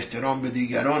داری و احترام به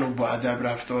دیگران و با ادب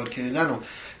رفتار کردن و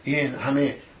این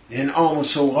همه انعام و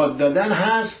سوغات دادن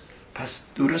هست، پس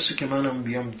درسته که منم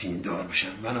بیام دیندار بشم،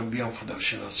 منم بیام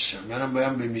خداشناس شم، منم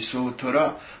بیام به میسو و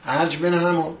تورا ارج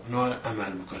بنهم و اونا رو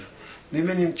عمل میکنم.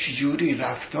 ببینیم چجوری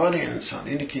رفتار انسان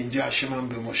اینه که اینجا هشم هم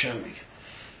به موشه میگه.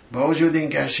 با وجود این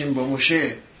که هشم با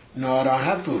موشه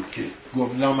ناراحت بود که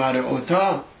گفت لامر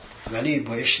اوتا، ولی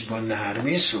بایش با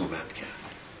نرمی صحبت کرد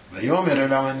و یا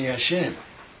مرلوانی هشم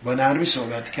با نرمی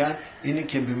صحبت کرد. اینه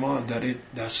که به ما داره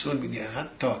دستور میگه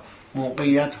حتی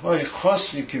موقعیت های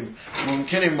خاصی که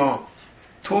ممکنه ما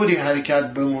طوری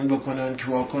حرکت بمون بکنن که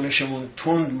واکنشمون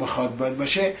تند بخواد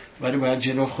باشه، ولی باید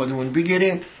جلو خودمون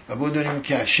بگیریم و بدونیم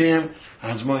که هشم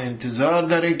از ما انتظار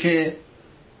داره که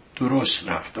درست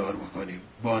رفتار بکنیم،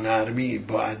 با نرمی،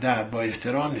 با ادب، با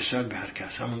احترام نسبت به هر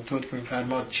کس. همونطور که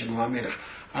می‌فرماد چنو امیر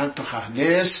هر تو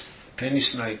خهلس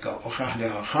پنیس نایکا و خهله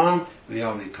آخام و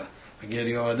یاویکا. اگر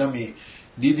یه آدمی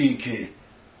دیدی که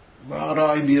با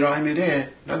رای بیرای میره،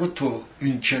 نگو تو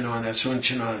این چنان است اون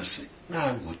چنان هستی،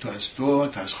 نگو تو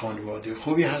از خانواده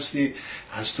خوبی هستی،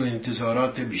 از تو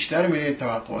انتظارات بیشتر میره،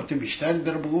 توقعات بیشتر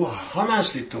در بگو هم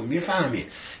هستی، تو میفهمی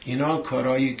اینا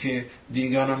کارایی که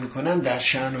دیگران میکنن در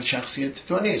شأن و شخصیت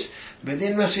تو نیست.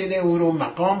 بدین وسیله او رو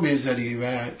مقام بذاری و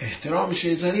احترامش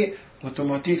بذاری،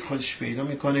 اتوماتیک خودش پیدا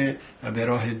میکنه و به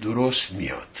راه درست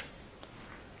میاد.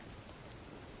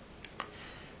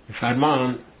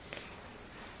 فرمان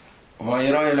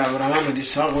וארא5777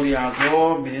 יצחק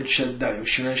ויעקב בעת שדי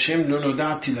ושניהם לא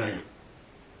נודעתי להם.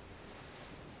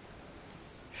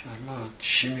 فرمان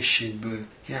چی میشید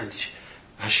یعنی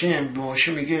هشم به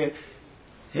موشه میگه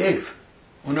حیف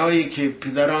اونایی که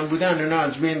پدران بودن اونا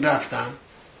از بین رفتن،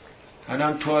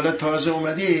 الان تو حالا تازه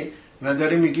اومدی و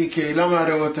داری میگی که اعلام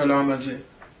عربات الامزه،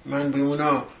 من به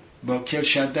اونا با کل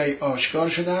شده آشکار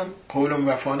شدم، قولم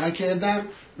وفا نکردم،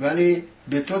 ولی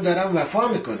به تو دارم وفا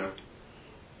میکنم،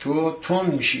 تو تون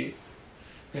میشی.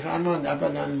 بفرمان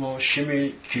اولا ما شم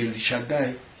کل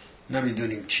شده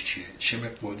نمیدونیم چیه، شم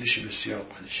قودش بسیار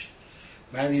قودشه.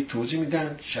 بعدی توضیح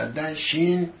میدن شده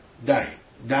شین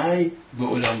دای به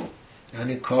علمو،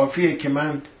 یعنی کافیه که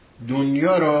من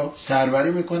دنیا را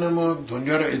سروری میکنم و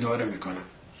دنیا را اداره میکنم،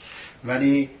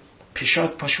 ولی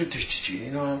پیشات پاشوتش چیه؟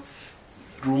 اینا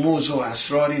رموز و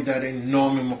اسراری در این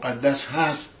نام مقدس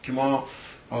هست که ما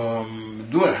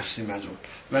دور هستیم از اون،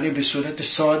 ولی به صورت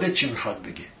ساده چی میخواد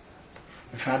بگه؟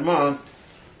 فرمان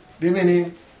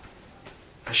ببینیم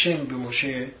هشم به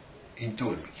موشه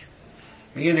اینطور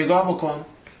میگه نگاه بکن،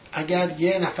 اگر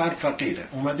یه نفر فقیره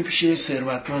اومده پیش یه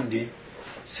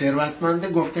ثروتمنده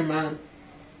گفته من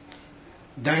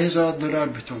 $10,000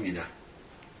 به تو میدم،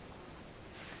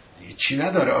 چی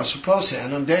نداره، آسوپاسه،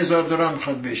 الان $10,000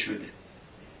 میخواد بهش بده،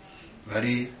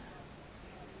 ولی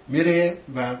میره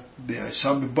و به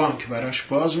حساب بانک براش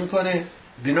باز میکنه،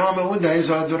 به نام اون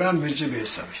 $10,000 میرزه به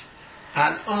حسابش.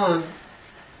 الان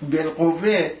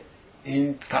بالقوه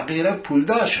این فقیره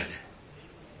پولدار شده،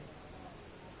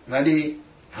 ولی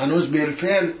هنوز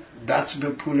بالفعل دست به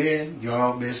پوله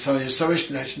یا به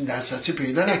حسابش دسترسی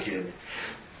پیدا نکرده.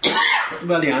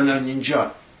 ولی الان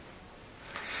اینجا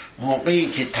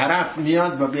موقعی که طرف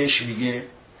میاد و بهش میگه،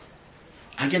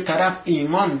 اگه طرف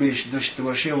ایمان بهش داشته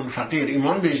باشه، اون فقیر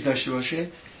ایمان بهش داشته باشه،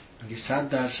 میگه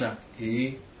 100%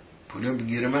 این پوله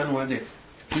بگیره من اومده،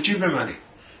 تو چی به منه؟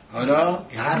 حالا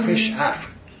یه حرفش حرف،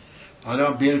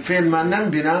 حالا بالفعل من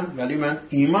نمیبینم ولی من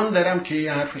ایمان دارم که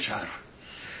یه حرفش حرف.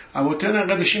 ابوتن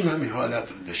انقدرشیم همین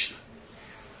حالت رو داشتن،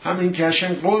 همین که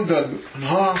هشم قول داد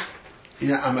اونها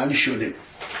این عملی شده.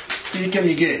 این که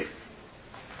میگه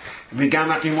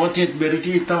میگم قیمتیت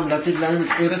بریدی تاملتی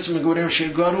لحمت قرص میگوریم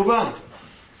شگارو با،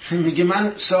 میگه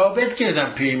من ثابت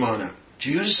کردم پیمانم.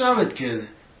 چجوری ثابت کرده؟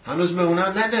 هنوز به اونا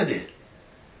نداده،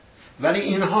 ولی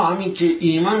اینها همین که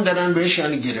ایمان دارن بهش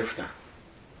یعنی گرفتن.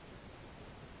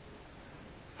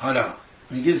 حالا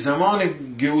میگه زمان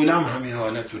گئولم همین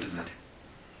حالت رو داره.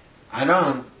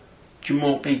 الان که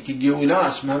موقعی که گئوله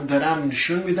است من دارم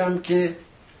نشون میدم که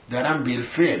دارم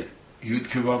بالفعل یود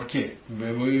کباب که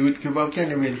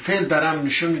بالفعل دارم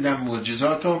نشون میدم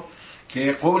معجزاتو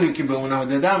که قولی که به اونا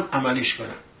دادم عملیش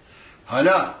کنم.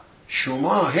 حالا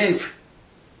شما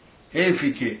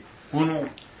حیفی که اون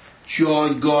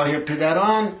جایگاه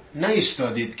پدران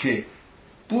نیستادید که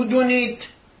بدونید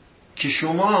که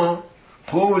شما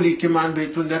قولی که من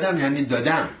بهتون دادم یعنی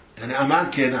دادم، یعنی عمل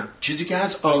کردم، چیزی که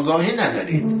از آگاهی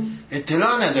ندارید،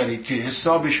 اطلاع ندارید که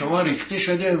حساب شما ریخته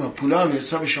شده و پولا به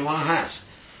حساب شما هست.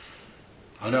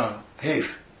 حالا حیف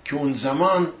که اون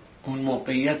زمان اون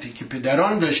موقعیتی که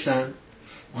پدران داشتن،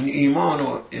 اون ایمان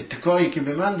و اتکایی که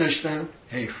به من داشتن،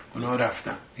 حیف اونا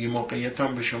رفتن. این موقعیت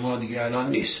هم به شما دیگه الان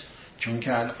نیست، چون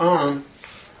که الان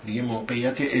دیگه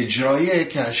موقعیت اجراییه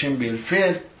که هشم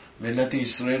بالفعل ملت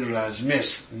اسرائیل رو از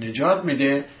مصر نجات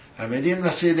میده و بدین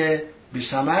وسیله به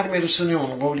ثمر میرسونه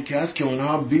اون قولی که هست که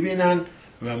اونها ببینن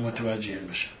و متوجه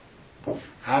بشن.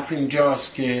 حرف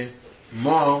اینجاست که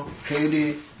ما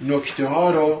خیلی نکته ها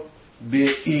رو به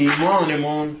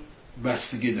ایمانمون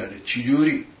بستگی داره.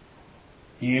 چجوری؟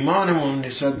 ایمانمون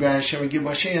نسبت به هشم اگه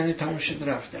باشه یعنی تموم شد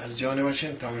رفته، از جانب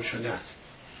هشم تموم شده است.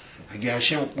 اگه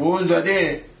هشم قول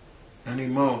داده یعنی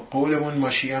ما قولمون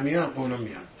ماشیه میاد، قولم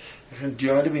میاد.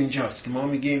 جالب اینجاست که ما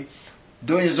میگیم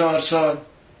 2000 سال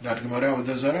در گماره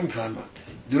عبدالزاره میفرماد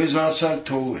 2000 سال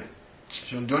توبه،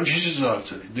 چون 2000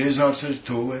 ساله 2000 سال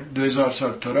توبه، 2000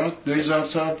 سال تورات، 2000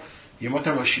 سال یمت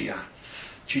ماشیه.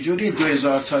 چجوری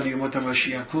 2000 سال یمت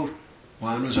ماشیه کو؟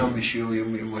 ما هنوز هم میشی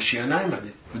و ماشیه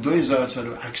نیمده 2000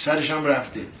 سال اکثرش هم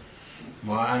رفته.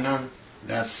 ما الان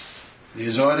در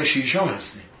 1006 هم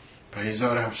هستیم،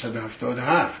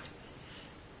 5777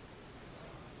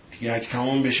 دیگه یک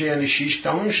تمام بشه یعنی 6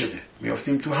 تمام شده،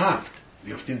 میافتیم تو 7،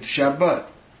 میافتیم تو شبات.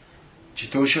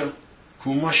 چطور شد؟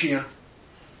 کون ماشیه؟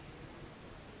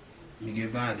 میگه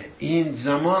بله این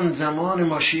زمان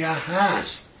ماشیه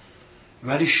هست،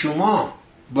 ولی شما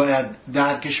باید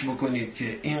درکش بکنید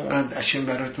که اینقدر هشم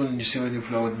براتون نسبت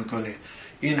افلاوت میکنه.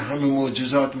 این همه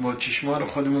معجزات ما چشمان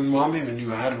خودمون ما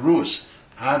میبینیم و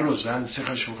هر روز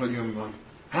انسخش خودمون ما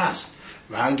هست.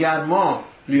 و اگر ما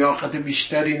لیاقت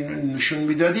بیشتری نشون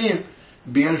میدادیم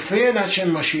بالفعل هشم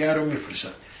ماشیه رو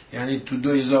میفرستاد. یعنی تو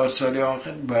 2000 سال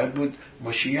آخر باید بود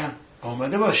ماشیه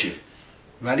آمده باشه،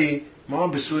 ولی ما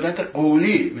به صورت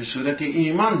قولی به صورت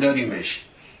ایمان داریمش،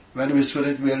 ولی به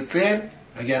صورت بالفعل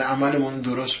اگر عملمون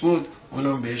درست بود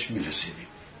اونم بهش میرسیدیم.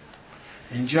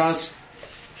 اینجاست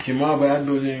که ما باید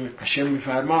بدونیم هشم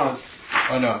میفرماد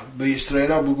حالا به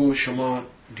اسرائیل بگو شما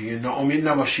دیگه ناامید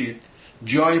نباشید،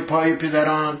 جای پای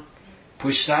پدران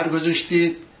پشت سر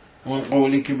گذاشتید، اون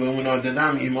قولی که به اونا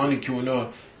دادم، ایمانی که اونا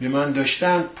به من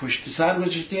داشتن پشت سر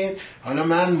گذاشتید، حالا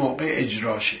من موقع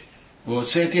اجراشه.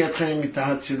 وسیتی اتخیم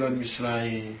میتحد سیداد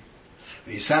مصرعیم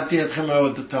ویستی اتخیم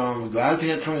عودتان و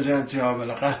دوالتی اتخیم زنتی ها و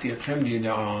لقهتی اتخیم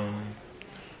دیده آن.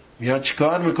 میاد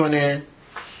چیکار میکنه؟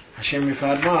 هشم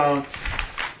میفرماد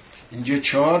اینجا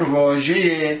 4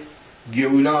 واژه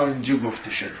گئولا اینجا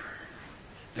گفته شده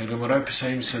در گماره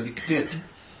پساییم صدیقتت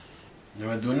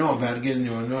 99 برگز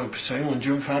 99 پساییم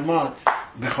اونجا میفرماد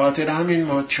به خاطر همین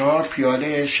ما 4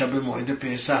 پیاله شب موعد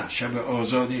پسح، شب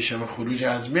آزادی، شب خروج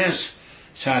از مصر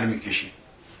سر میکشیم.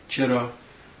 چرا؟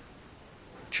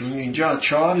 چون اینجا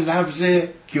 4 لفظ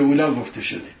گئولا گفته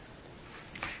شده.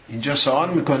 اینجا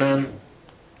سوال میکنن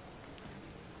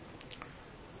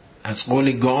از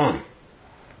قول گام،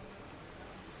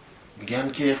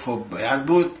 میگن که خب باید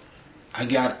بود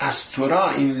اگر از تورا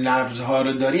این لفظها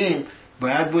رو داریم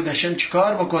باید بود هشم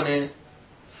چیکار بکنه؟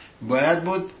 باید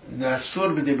بود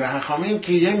دستور بده به حاکمین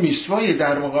که یه میسوای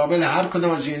در مقابل هر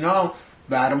کدام از اینا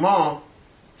بر ما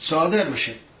صادر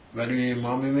بشه، ولی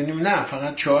ما میبینیم نه،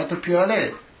 فقط 4 تا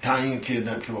پیاله تعیین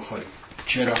کردن که بخوریم.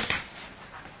 چرا؟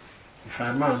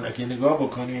 فرمان اگه نگاه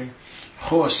بکنیم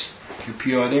خست که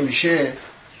پیاله میشه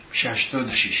 86،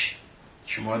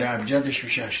 شماره ابجدش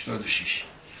میشه 86.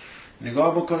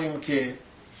 نگاه بکنیم که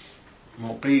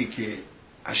موقعی که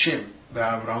هشم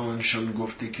به ابراهیم نشون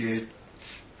گفته که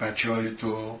بچهای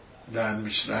تو در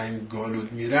مصرعیم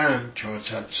گالود میرن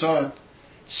 400 سال،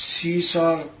 30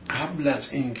 سال قبل از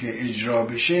این که اجرا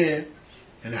بشه،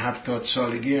 یعنی 70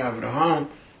 سالگی ابراهیم،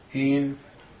 این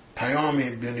پیام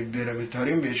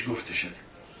برمیتاریم بهش گفته شده.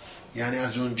 یعنی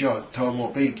از اونجا تا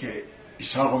موقعی که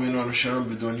اسحاق بن آبرام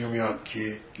به دنیا میاد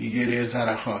که گیگری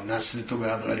زرخا نسل تو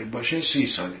باید غریب باشه 30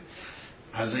 ساله.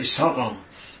 از اسحاق هم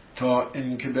تا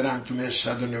این که برن تو مصر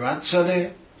 190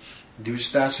 ساله،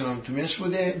 210 سال هم تو مصر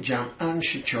بوده، جمعاً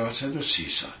میشه 430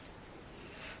 سال.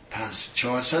 پس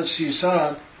 430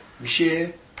 سال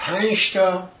میشه 5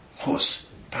 تا خس،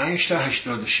 5 تا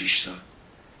 86 سال.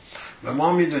 و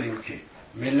ما میدونیم که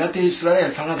ملت اسرائیل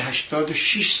فقط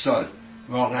 86 سال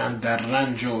واقعا در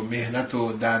رنج و مهنت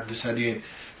و دردسر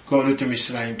گالوت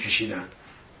مصرعیم کشیدن.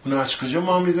 اونا از کجا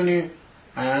ما میدونیم؟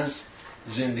 از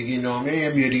زندگی نامه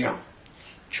میریام.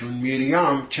 چون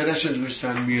میریام، چرا شد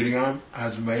گوشتن میریام؟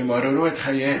 از ماره رویت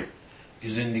خیه که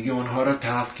زندگی اونها را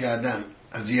تلخ کردن،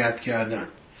 اذیت کردن.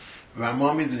 و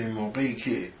ما میدونیم موقعی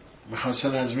که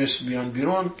میخواستن از مصر بیان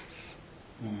بیرون،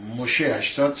 موشه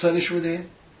 80 سالش بوده،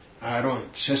 اهرون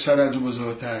 3 سال از او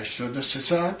بزرگتر، 83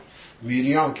 سال،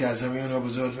 میریام که از همه اونا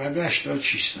بزرگتر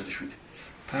 86 سالش بوده.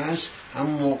 پس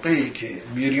همون موقعی که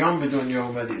میریام به دنیا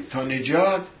اومده تا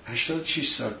نجات 86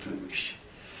 سال طول میکشه.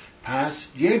 پس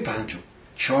 1/5،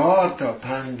 4 تا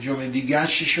 5 دیگه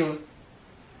چی شد؟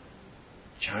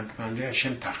 چند پنجه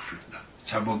هشم تخفیف داد،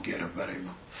 سبک گرفت برای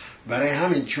ما. برای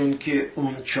همین چون که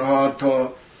اون 4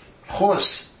 تا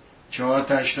خس 4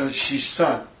 تا 86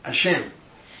 سال هشم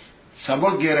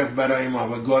سبک گرفت برای ما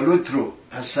و گالوت رو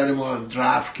از سر ما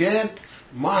رفع کرد،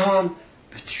 ما هم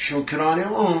به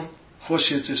شکرانه اون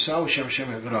خشت سا و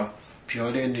شمشم اقرا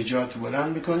پیاله نجات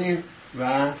بلند میکنیم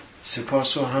و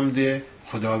سپاس و حمد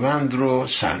خداوند رو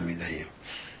سر میدهیم.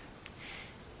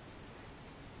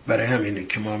 برای همینه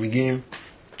که ما میگیم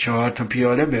 4 تا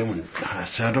پیاله به اون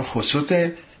سر رو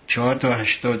خصوصه، 4 تا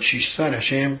 86 سال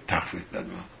هشم تخفیف داد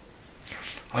ما.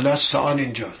 حالا سوال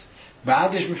اینجاست،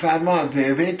 بعدش میفرماد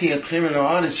به بیتی ادخیم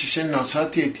الهار سیشه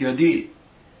ناساتی اتیادی.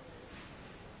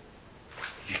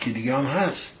 یکی دیگه هم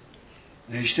هست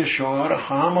نوشته شعار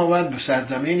خواهم آورد به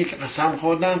سرزمینی که قسم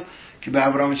خوردم که به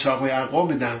ابراهیم اسحاق و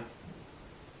یعقوب بدم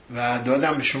و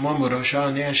دادم به شما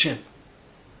مراشانه هشم.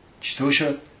 چطور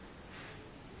شد؟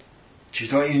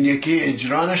 چطور این یکی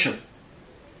اجرا نشد؟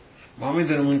 ما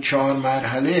میدونیم اون 4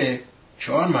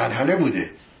 مرحله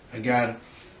بوده. اگر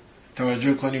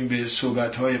توجه کنیم به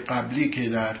صحبت‌های قبلی که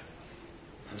در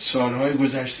سالهای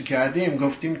گذشته کردیم،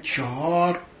 گفتیم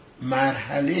 4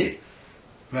 مرحله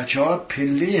و 4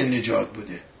 پله نجات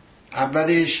بوده.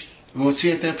 اولش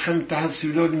وصیت ادخم تحت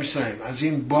سیلود میسرائیم، از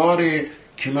این بار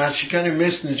که مرشکن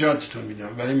مثل نجاتتون میدم،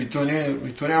 ولی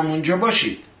میتونه هم اونجا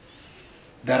باشید،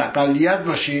 در اقلیت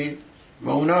باشید و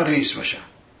اونا رئیس باشن.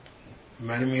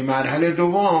 مرحله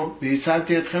دوم به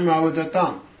سطح ادخم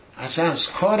معودتان، اصلا از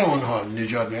کار اونها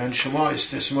نجات، یعنی شما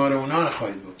استثمار اونها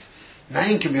نخواهید بود، نه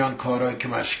اینکه بیان کارهایی که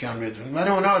مرشکن بدون، ولی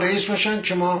اونا رئیس باشن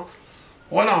که ما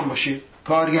غلام باشید،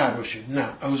 کارگر باشید. نه،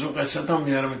 از اون قصت هم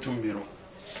میارمتون بیرون.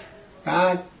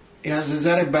 بعد از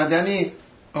نظر بدنی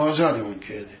آزادمون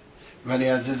کرده، ولی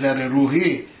از نظر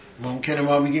روحی ممکنه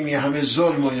ما بگیم یه همه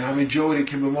ظلم و این همه جوری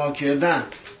که به ما کردن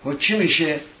و چی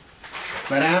میشه؟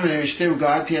 برای همین نوشته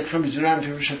بگاهتی ادخم بزرم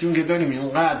فیمشتیم که داریم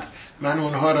اینقدر من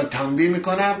اونها را تنبیه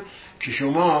میکنم که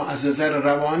شما از نظر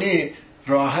روانی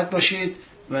راحت باشید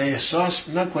و احساس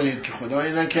نکنید که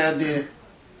خدای نکرده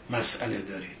مسئله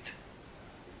دارید.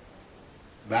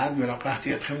 بعد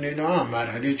بلاقحتی ادخم نینا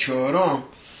مرحله 4،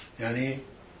 یعنی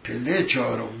پله 4،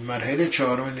 مرحله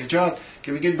 4 نجات،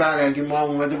 که بگید بله اگه ما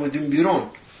اومده بودیم بیرون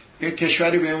یک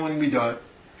کشوری بهمون میداد،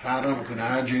 فرق میکنه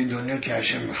هر جای دنیا که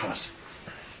هشم میخواست.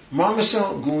 ما مثل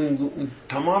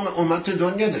تمام امت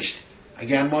دنیا داشتیم.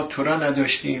 اگر ما تورا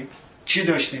نداشتیم چی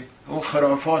داشتیم؟ اون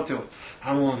خرافات و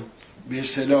همون به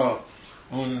اصطلاح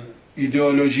اون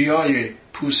ایدئولوژی های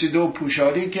پوسیده و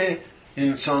پوشالی که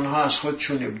انسان ها از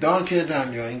خودشون ابداع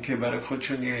کردن، یا اینکه برای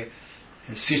خودشون یه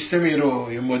سیستمی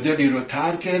رو، یه مدلی رو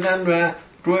طرح کردن و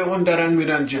روی اون دارن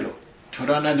میرن جلو.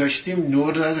 تورا نداشتیم،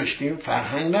 نور نداشتیم،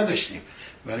 فرهنگ نداشتیم.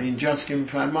 ولی اینجاست که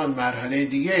میفرمان مرحله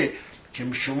دیگه که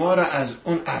شما را از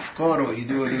اون افکار و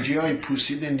ایدئولوژی های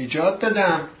پوسیده نجات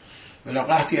دادم، ولی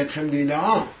قحطی ادخم لیله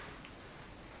ها.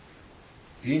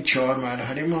 این 4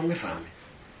 مرحله ما میفهمیم.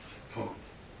 خب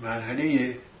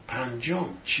مرحله 5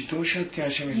 چطور شد که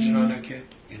هشم اجرا نکرد؟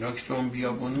 اینا که تو هم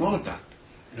بیابون مردن،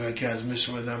 اینا که از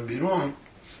مصر اومدن بیرون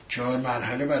 4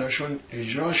 مرحله براشون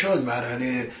اجرا شد.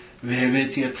 مرحله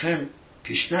وهبتی ادخم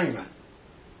پیش نیامد.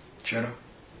 چرا؟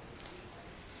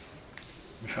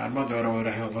 میفرماد آرام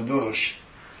رحم قدوش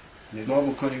نگاه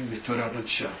بکنیم به طرق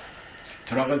شاه.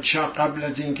 طرق شاه قبل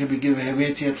از این که بگه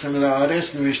وهبتی ادخم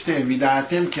الارس نوشته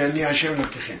ویدعتم کنی هشم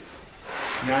نتخم،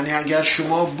 یعنی اگر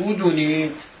شما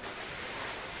بدونید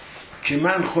که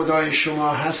من خدای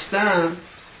شما هستم،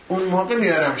 اون موقع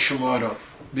میارم شما را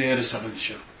به ارث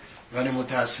قدوشا. ولی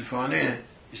متاسفانه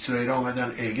اسرائیل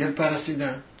آمدن ایگل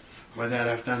پرستیدن، اومدن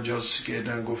رفتن جاسوسی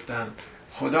کردن، گفتن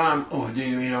خدا هم عهده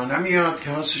اینا نمیاد که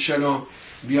حاس شلوم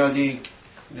بیاد این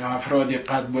افرادی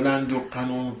قد بلند و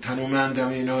تنومند هم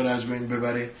اینا رو از بین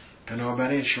ببره.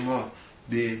 بنابراین شما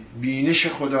به بینش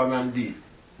خداوندی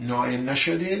نائل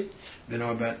نشدید.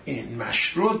 بنابراین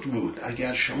مشروط بود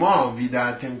اگر شما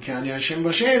ویدعت امکانی هاشم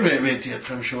باشه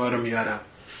بیتیتخم شما رو میارم،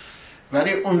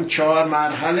 ولی اون 4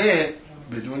 مرحله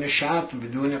بدون شرط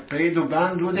بدون قید و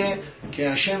بند بوده که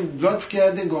هاشم لطف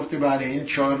کرده گفته بله این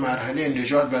 4 مرحله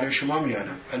نجات برای شما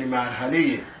میارم، ولی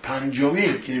مرحله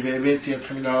 5می که به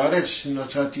بیتیتخم لارس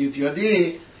نصاتیت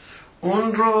یادی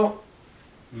اون رو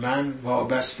من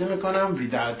وابسته میکنم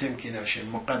ویدعت امکانی هاشم،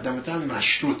 مقدمتا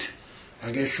مشروط.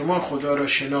 اگر شما خدا را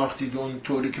شناختید اون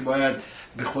طوری که باید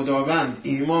به خداوند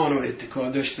ایمان و اتکا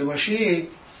داشته باشید،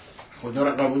 خدا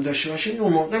را قبول داشته باشید،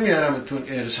 اون موقع میارمتون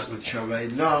ارث قدشا و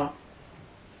الا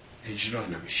اجرا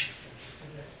نمیشه.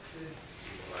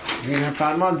 این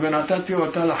فرماد بناتتی و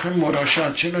تلخم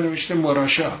مراشا. چرا نوشته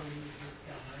مراشا؟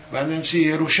 بعد نمیشه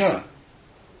یروشا.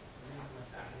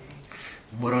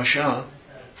 مراشا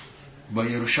با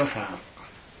یروشا فرق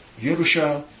کنه.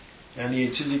 یروشا یعنی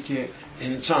یه چیزی که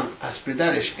انسان از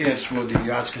پدرش ارث برده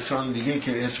یا از کسان دیگه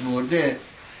که ارث برده،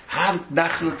 هر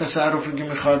دخل و تصرفی که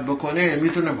میخواد بکنه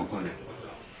میتونه بکنه،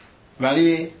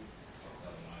 ولی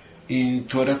این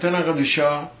تورات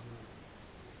نقدشا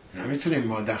نمیتونیم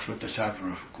ما دخل و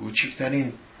تصرف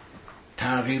کوچکترین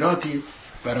تغییراتی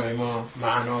برای ما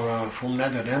معنا و مفهوم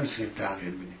نداره، نمیتونیم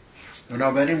تغییر بدیم.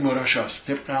 بنابراین مراشاست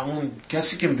طبق اون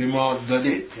کسی که به ما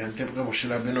داده، یعنی طبق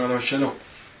مشرب بنالاشلو،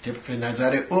 طبق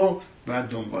نظر او باید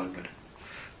دنبال بره.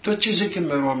 تو چیزی که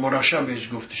مراشا بهش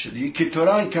گفته شده، یکی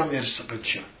تورای کم ارث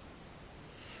قدشا.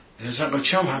 ارث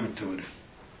قدشا هم همینطوره.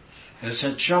 ارث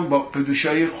قدشا با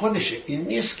قدوشای خودشه. این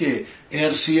نیست که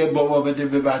ارثی بابا بده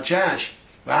به بچهش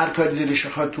و هر کاری دلش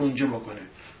بخواد تو اونجا بکنه.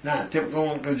 نه، طبق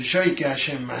اون قدوشایی که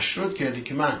هاشم مشروط کرده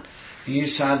که من این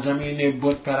سرزمین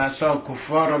بت پرستا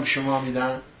کفار رو به شما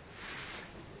میدم.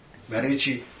 برای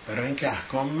چی؟ برای اینکه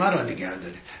احکام مرا نگه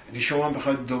داره. اگه شما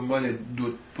بخواید دنبال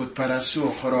بت پرستی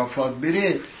و خرافات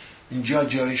برید، اینجا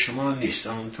جای شما نیست،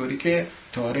 اونطوری که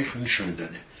تاریخ نشون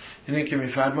داده. اینه که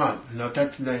میفرماد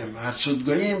ناتت لایم هر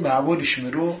صدگاهیم به اولش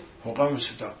مرو حقام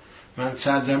ستا. من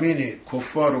سرزمین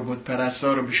کفار و بت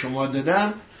پرستا رو به شما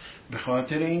دادم به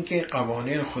خاطر اینکه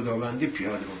قوانین خداوندی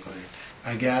پیاده بکنید،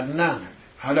 اگر نه.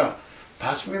 حالا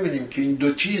پس میبینیم که این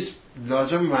دو چیز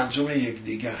لازم ملزوم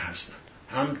یکدیگر هستن،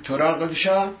 هم تورا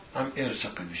قدشا هم ارث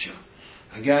قدشا.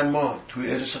 اگر ما تو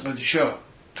ارث قدشا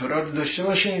تورا رو داشته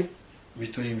باشیم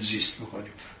میتونیم زیست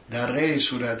بکنیم، در غیر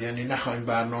صورت یعنی نخواهیم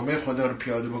برنامه خدا رو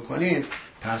پیاده بکنیم،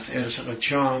 پس ارث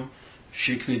قدشا هم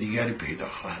شکل دیگری پیدا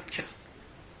خواهد کرد.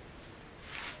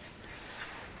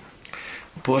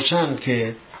 پرسن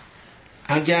که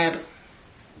اگر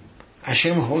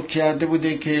هاشم حکم کرده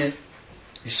بوده که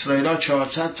اسرائیل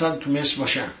 400 سال تو مصر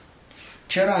باشن،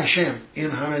 چرا هاشم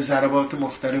این همه ضربات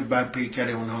مختلف بر پیکر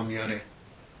اونها میاره؟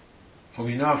 خب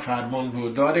اینا فرمان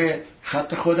بردار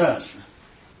خط خدا هست،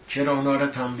 چرا اونا رو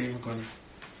تنبیه میکنه؟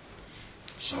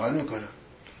 سوال میکنم.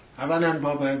 اولا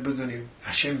ما باید بدونیم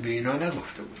هاشم به اینا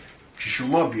نگفته بوده که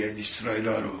شما بیاید اسرائیل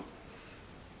رو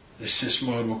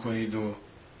استثمار بکنید و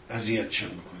اذیتشون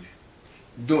بکنید.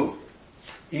 دو،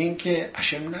 این که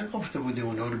هاشم نگفته بوده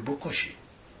اونا رو بکشید،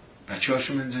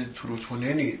 بچه‌هاشون بنزید تو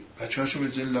رودخونه نید، بچه‌هاشون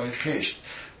بنزید لای خشت،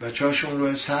 بچه‌هاشون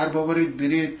رو سر ببرید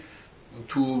برید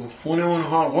تو خونه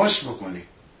اونها غسل بکنید.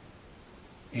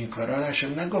 این کارا رو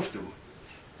هاشم نگفته بود،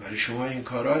 ولی شما این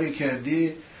کارا رو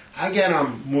کردی.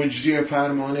 اگرم مجری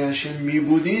فرمان هاشم می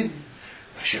بودید،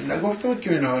 هاشم نگفته بود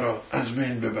که اینها رو از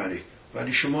بین ببرید،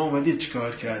 ولی شما اومدید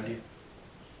چیکار کردید؟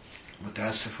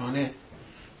 متاسفانه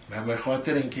به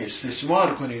خاطر اینکه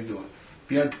استثمار کنید و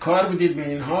بیاد کار بدید به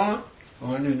اینها،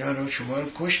 اومد اینا رو شما رو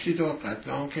کشتید و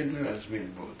قتل عام کردید و از بین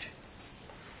بردید.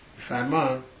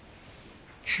 فرمان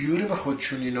چیوری به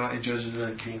خودشون اینا اجازه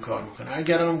دادن که این کار بکنن؟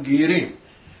 اگر هم گیریم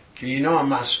که اینا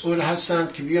مسئول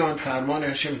هستند که بیان فرمان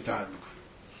هاشم اطاعت بکنن.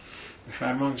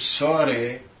 فرمان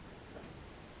ساره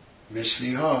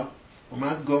مصری ها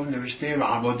اومد گفت نوشته و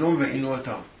عبادون و اینو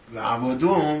تا و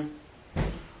عبادون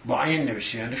با این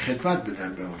نوشته یعنی خدمت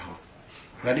بدن به اونها،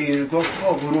 ولی این گفت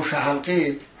حروف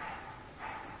حلقی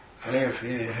الف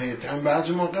هم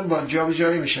بعضی موقع با جا به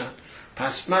جایی میشن،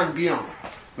 پس من بیام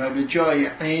و به جای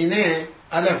عینه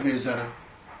الف بذارم،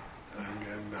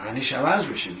 معنیش عوض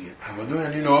بشه دیگه. عبادون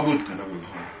یعنی نابود کنم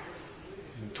اونها.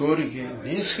 اینطوری که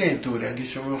نیست که اینطوری. اگه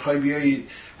شما بخوای بیایی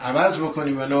عوض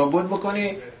بکنی و نابود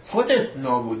بکنی، خودت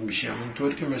نابود میشی.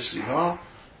 اونطوری که مصری ها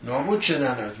نابود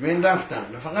شدن، از بین رفتن،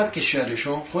 نه فقط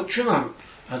کشورشون، خودشون هم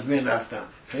از بین رفتن.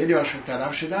 خیلی هاشون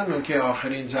طرف شدن و که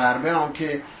آخرین ضربه هم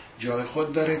که جای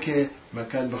خود داره که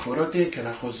مکن بخوراته که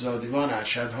نخوزدادگان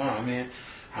ارشدها همه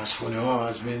از خونه ها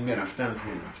از بین میرفتن.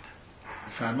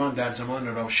 فرمان در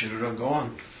زمان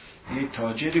راشرگان یک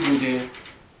تاجری بوده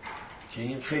که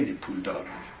این خیلی پولدار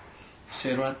بود،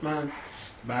 ثروتمند،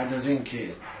 بعد از این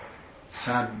که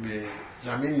سر به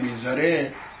زمین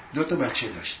میذاره 2 بچه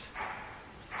داشته.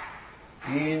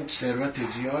 این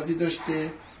ثروت زیادی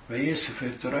داشته و یه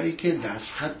سفرترایی که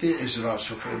دستخط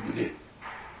وارا5777 بوده.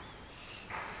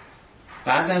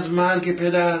 بعد از مرگ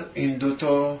پدر این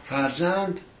 2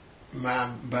 فرزند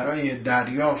برای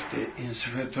دریافت این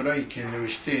سفرترایی که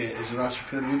نوشته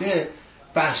وارا5777 بوده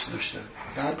بحث داشتن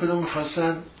که هر کدوم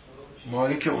میخواستن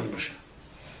مالک اون باشن،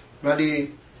 ولی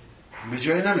به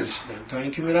جای نمیرسیدن تا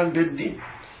اینکه میرن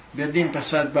بدین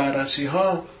پس از بررسی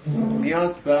ها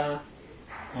میاد و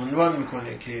عنوان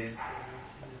میکنه که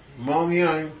ما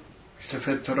میایم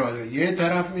سفرترا رو یه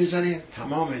طرف میزنیم،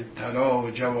 تمام طلا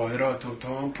و جواهرات و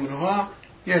تمام پولها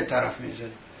یه طرف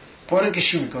میزنیم، پاره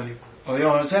کشی میکنیم. آیا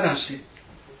حاضر هستی؟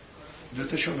 2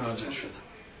 حاضر شدن.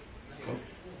 خب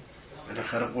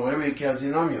بالاخره قوه به یکی از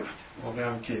اینا میافته. موقع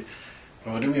هم که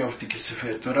قوه میافته که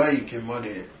سفرترایی که مال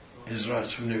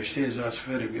وارا5777 نوشته وارا5777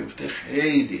 بیفته،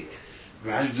 خیلی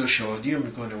وجد و شادی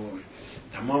میکنه و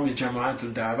تمام جماعت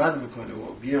رو دعوت میکنه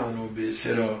و بیان و به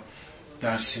سرا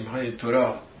درسیم های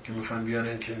تورا که میخوان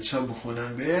بیانن کنیسا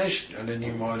بخونن بهش،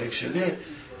 الان مالک شده،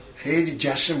 خیلی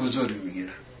جشن بزرگی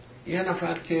میگیرن. یه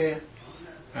نفر که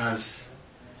از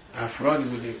افراد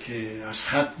بوده که از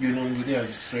خط بیرون بوده، از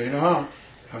اسرائیل ها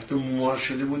هفته موار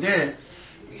شده بوده،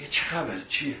 میگه چه خبر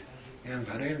چیه؟ یعنی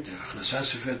برای این اخلاصا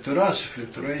سفرترای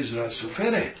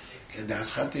وارا5777 که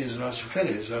دست خط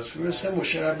وارا5777 مثل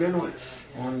مشرب بنوه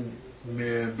اون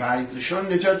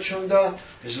بعیدشون نجاتشون داد.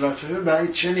 وارا5777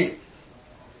 بعید چنین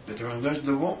به تمامداش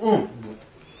دوم اون بود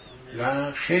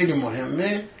و خیلی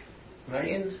مهمه و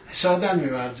این حسادت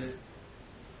میورزه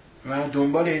و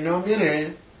دنبال اینا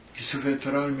میره که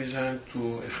سفرترا رو میزنن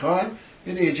تو اخال،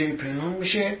 میره یه جایی پنهون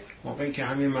میشه. موقعی که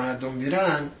همه مردم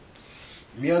میرن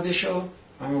میادشو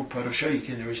همون پاروشایی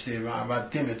که نوشته و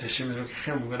عبدتم تشمی رو که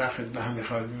خیلی برخد به هم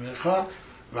میخواد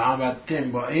و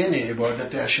عبدتم با این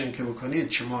عبادت هشم که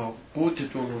بکنید شما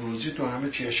قوتتون و روزیتون همه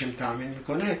چی هشم تأمین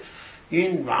میکنه.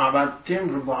 این و عبدتم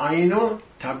رو با عینو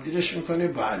تبدیلش میکنه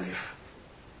با الف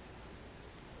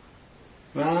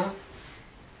و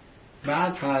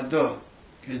بعد فردا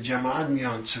که جماعت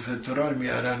میان سفرترا رو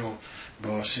میارن و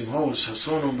با سیمها و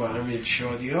ساسون و با همه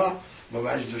شادی ها با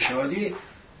وجد و شادی،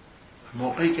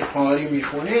 موقعی که قاری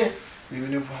میخونه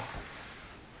میبینه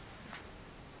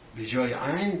به جای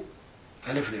عین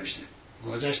الف نوشته.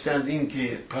 گذشته از این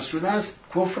که پسول است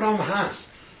کفرم هست.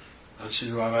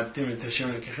 اصلا و عبدتم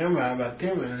تشمل که خیم و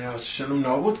عبدتم یعنی اصلا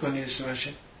نابود کنی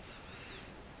اسمشه.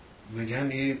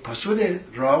 میگن این پسوله.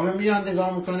 راوه میاد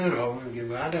نگاه میکنه، راوه میگه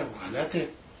بله غلطه.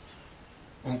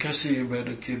 اون کسی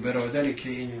که برادری که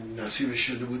این نصیب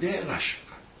شده بوده غش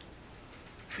میکنه،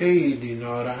 خیلی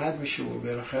ناراحت میشه و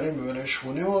بالاخره میبرنش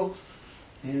خونه و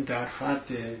این در فرد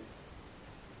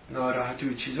ناراحتی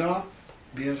و چیزا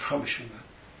بیاد خوابش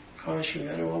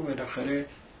میبره و بالاخره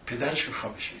پدرش به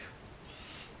خوابش میاد.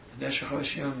 پدرش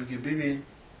خوابش میاد میگه ببین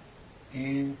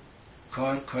این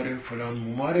کار فلان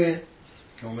موماره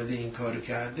که اومده این کار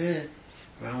کرده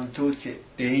و اونطور که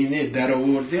عینه در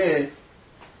آورده،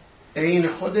 عین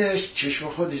خودش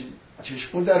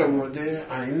چشم در آورده،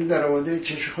 عین در آورده،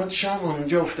 چشم خودش هم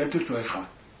اونجا افتاده توی خواب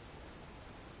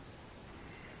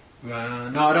و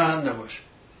ناراحت نباشه.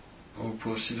 و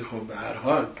پرسید خب به هر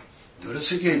حال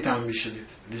درسته که این تنبیه شده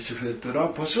ولی سفرترا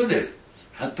پسوله،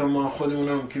 حتی ما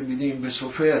خودمونم که بیدیم به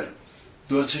سفر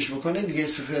درستش بکنه دیگه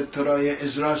سفرترای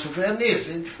وارا5777 نیست،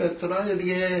 این سفرترای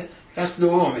دیگه دست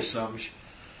دوم حساب میشه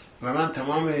و من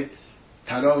تمام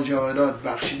طلا و جواهرات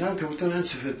بخشیدم که بتونن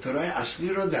سفرترای اصلی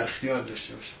رو در اختیار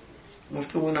داشته باشه.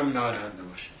 گفتمونم ناراحت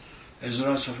نباشه.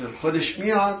 وارا5777 خودش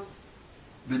میاد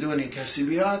بدون این کسی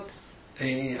بیاد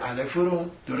این الف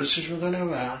رو درستش میکنه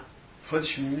و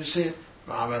خودش میمیسه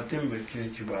و عبدتم بکنه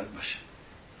که باید باشه.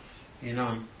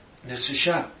 اینا نصف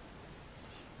شب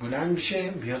بلند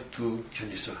میشه بیاد تو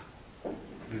کنیسا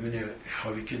ببینه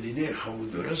خوابی که دیده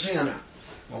خواب درسته یا نه.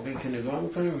 موقعی که نگاه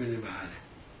میکنه ببینه بله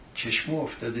چشمو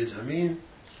افتاده زمین،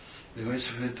 نگاه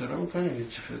سفرترا میکنه این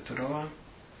سفرترا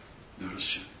درست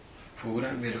شد.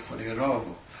 فوراً میره خونه راه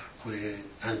و خونه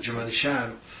انجمن شهر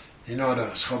اینا رو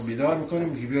از خواب بیدار میکنه،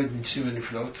 میگه بیاد نیسی و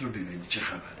نفلات رو ببینی چه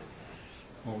خبره.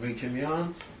 موقعی که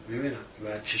میان ببینن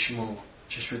و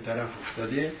چشم طرف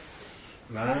افتاده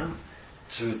و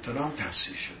سفرترا هم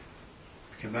تحصیل شد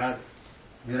که بعد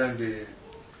میرن به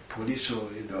پلیس و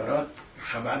ادارات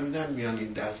خبر میدن، میان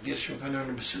این دستگیرش میکنن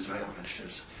و به سزای عملش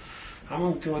رسن.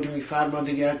 همون طوری میفرماد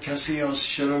اگر کسی از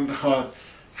شرم بخواد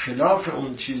خلاف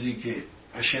اون چیزی که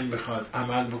هشم بخواد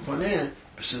عمل بکنه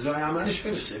به سزای عملش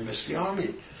برسه. مثل همین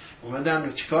اومدن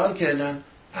و چیکار کردن؟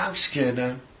 عکس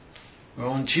کردن و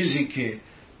اون چیزی که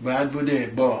باید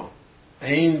بوده با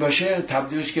این باشه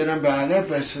تبدیلش کردن به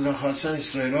الف و اصطلاح خواستن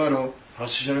اسرائیل ها رو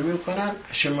حاسش رو میکنن.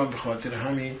 شما به خاطر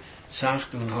همین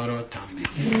سخت اونها رو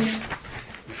تنبیه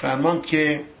فرماند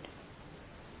که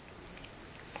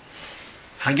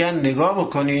اگر نگاه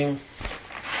بکنیم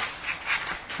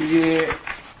توی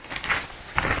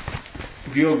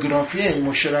بیوگرافی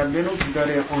مشربنو که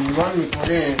داره عنوان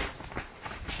میکنه،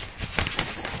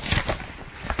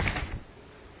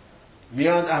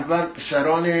 میاد اول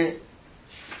پسران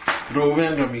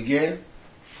روبن رو میگه،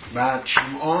 بعد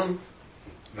شمعون،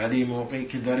 ولی موقعی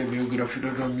که داره بیوگرافی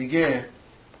رو میگه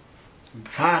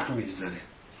فرق میذاره،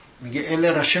 میگه ال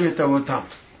رشه به تواتم.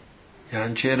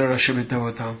 یعنی چه ال رشه به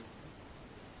تواتم؟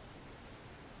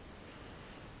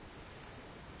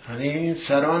 یعنی این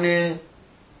سران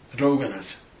روبن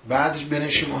است. بعدش بن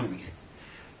شمعون میگه،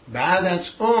 بعد از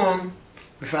اون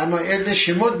بفرما ال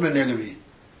شمود به لوی.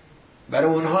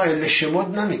 برای اونها ال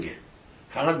شمود نمیگه،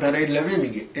 فقط برای لوی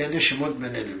میگه ال شمود به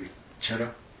لوی. چرا؟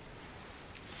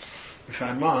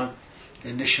 بفرما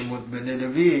ال شمود به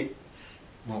لوی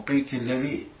موقعی که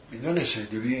لوی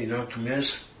میدونست لوی اینا تو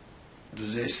مصر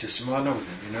جزء استثمار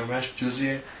نبودن، اینا مش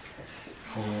جزء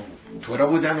تورا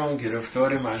بودن و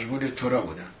گرفتار مشغول تورا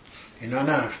بودن. اینا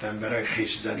نرفتن برای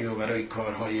خیشزنی و برای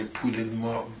کارهای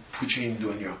پوچ این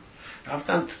دنیا،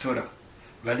 رفتن تو تورا.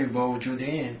 ولی با وجود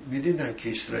این میدیدن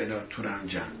که اسرائیل ها تو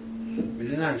رنجن،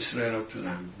 میدیدن اسرائیل ها تو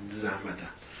زحمتن.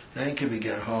 نه اینکه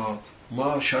بگر ها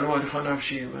ما شالوم علی خان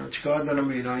افشی من چیکار دارم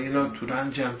به اینا تو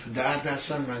رنجن، تو درد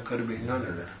هستن، من کار به اینا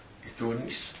ندارم. اینطور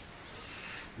نیست.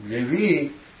 لوی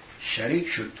شریک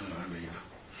شد تو همه اینا.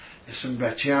 اسم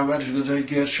بچه اولش گذاری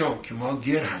گرشم که ما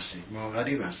گر هستیم، ما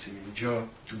غریب هستیم، اینجا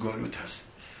تو گالوت هستیم.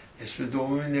 اسم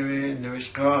دومی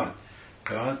نوشت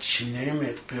قیاد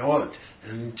چینه قیاد،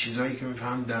 این چیزایی که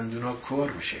میفهم دندونا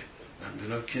کور میشه،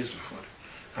 دندونا کز میخوره.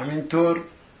 همینطور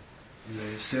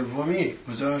سومی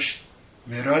گذاشت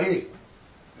مراری،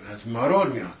 از مارور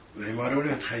میاد و مارور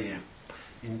اتخیم.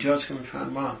 اینجاست که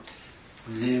میفهمم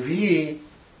لوی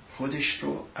خودش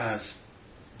رو از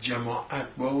جماعت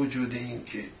با وجود این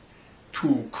که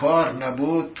تو کار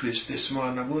نبود، تو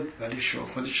استثمار نبود، ولی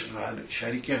خودش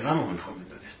شریک غم اونها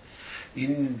میدونست.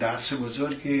 این درس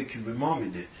بزرگی که به ما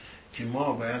میده که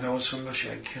ما باید حواسمون باشه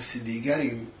کسی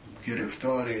دیگری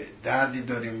گرفتار دردی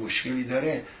داره، مشکلی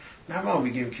داره، نه ما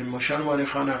بگیم که مشال مالی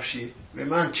خان افشی به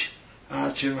من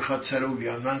چه میخواد سر او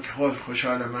بیاد، من که خود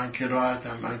خوشحالم، من که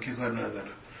راحتم، من که کار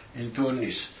ندارم. اینطور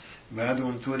نیست. بعد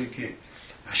اونطوری که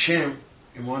هشم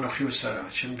ایمان آخی به سر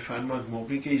هشم میفرماد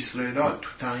موقعی که اسرائیل ها تو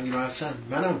تنگ رو هستن،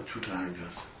 منم تو تنگ رو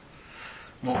هستم.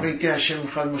 موقعی که هشم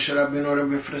میخواد مشربنو رو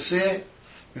بفرسته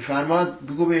میفرماد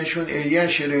بگو بهشون ایه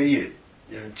شرعیه.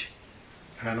 یعنی چی؟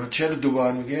 فرماد چرا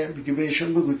دوبار میگه؟ بگو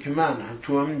بهشون بگو که من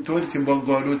تو همین طوری که با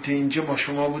گالوت اینجا با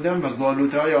شما بودم و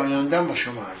گالوت های آینده با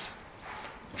شما هستم.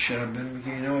 مشربنو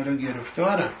میگه اینا رو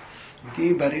گرفتارم.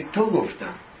 میگه برای تو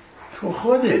گفتم، تو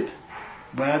خودت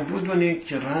باید بدونی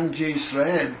که رنج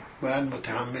اسرائیل باید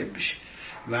متحمل بشی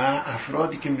و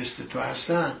افرادی که مثل تو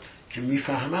هستن که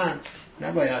میفهمن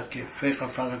نباید که فقط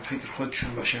فکر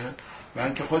خودشون باشن،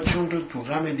 بلکه خودشون رو تو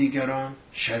غم دیگران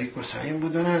شریک و سهیم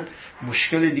بدونن،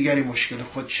 مشکل دیگری مشکل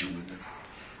خودشون بدونن.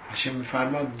 هشم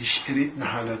میفرماد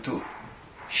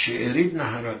شعرید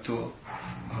نهراتو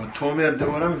تومر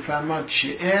دوباره میفرماد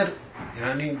شعر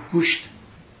یعنی گوشت،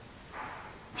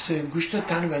 مثل گوشت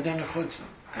تن بدن خود.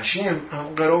 هشم هم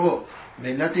قرابو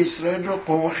ملت اسرائیل رو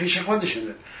قوم خیش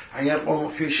خودشونه. اگر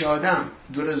قوم خیش آدم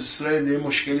دور از اسرائیل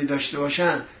مشکلی داشته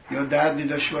باشن یا دردی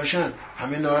داشته باشن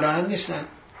همه ناراحت نیستن.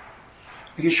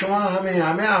 میگه شما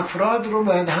همه افراد رو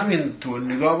باید همین طور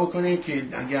نگاه بکنید که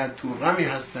اگر تو غمی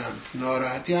هستن،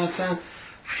 ناراحتی هستن،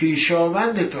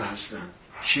 خیشاوند تو هستن،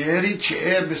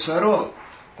 شعر بسارو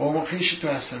قوم خیش تو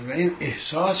هستن و این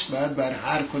احساس باید بر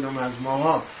هر کدوم از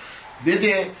ماها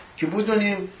بده که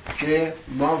بدونیم که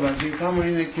ما وظیفه‌مون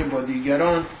اینه که با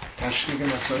دیگران تشریک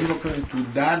مسائل بکنیم، تو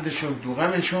دردشون، تو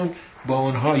غمشون با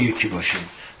اونها یکی باشیم.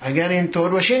 اگر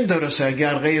اینطور باشین درسته،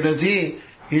 اگر غیر ازی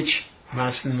هیچ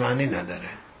معنی نداره.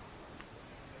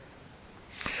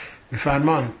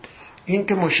 بفرمان این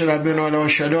که مشربنو علیه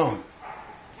السلام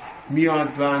میاد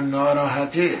و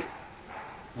ناراحته،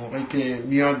 موقعی که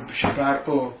میاد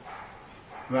پرعو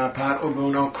و پرعو به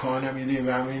اونا کانه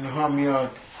میده و اینها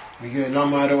میاد میگه لا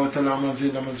معرفت لا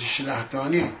مزید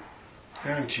لحتانی.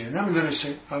 یعنی چی؟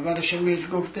 نمیدونسته. اولش هم بهش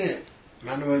گفته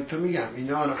من باید تو میگم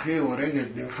اینا رو خیلی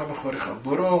ورگت نمیخوا بخوری، خواب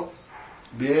برو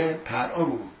به پرعو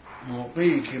بگو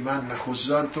موقعی که من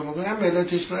نخستزاد تو بکنم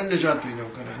ملت اسرائیل نجات پیدا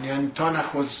کنن. یعنی تا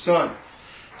نخستزاد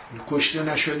کشته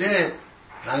نشده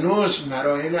هنوز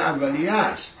مراحل اولیه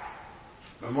است.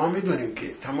 و ما میدونیم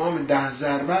که تمام 10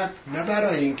 ضربت نه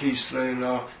برای اینکه اسرائیل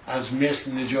از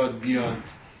مصر نجات بیان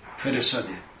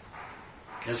فرستاده.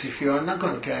 کسی خیال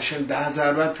نکنه که عشان 10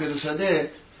 ضربت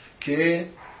فرستاده که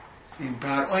این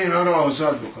پرها اینا رو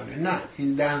آزاد بکنه. نه،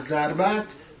 این 10 ضربت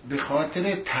به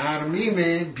خاطر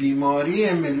ترمیم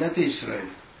بیماری ملت اسرائیل،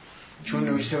 چون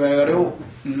نوشته ویاره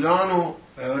لان و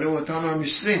ویاره اوتان و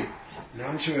مصرین، نه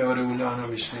همچه ویاره لان و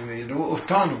مصرین، ویاره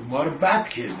اوتان ما رو بد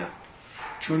کردن،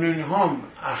 چون اینها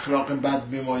اخلاق بد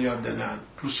به ما یاد دادن،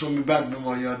 رسوم بد به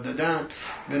ما یاد دادن،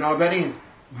 بنابراین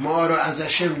ما رو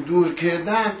ازشون دور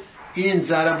کردن. این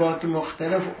ضربات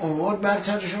مختلف آورد بر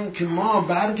سرشون که ما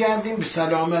برگردیم به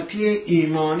سلامتی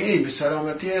ایمانی، به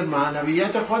سلامتی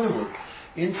معنویت خودمون.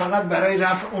 این فقط برای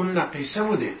رفع اون نقیصه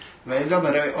بوده و الا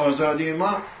برای آزادی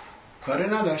ما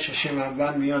کار نداشت. هشم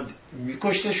اول میاد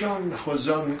میکشتشون،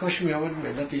 خزان میکش میآورد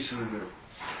ملت اسرائیل برو.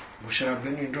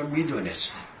 مشرفین این رو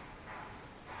میدونست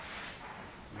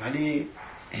ولی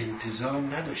انتظار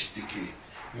نداشته که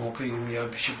موقعی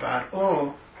میاد پیش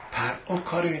پرعا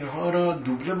کار اینها را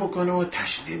دوبله بکنه و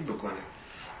تشدید بکنه،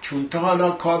 چون تا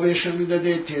حالا کابهشون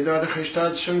میداده، تعداد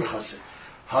خشتاتشون میخواسته،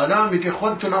 حالا میگه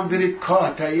خودتون هم برید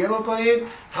کاه تهیه بکنید،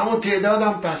 همون تعداد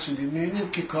هم پس بدید.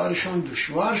 میبینید که کارشون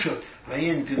دشوار شد و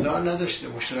این انتظار نداشته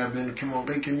مشرفین که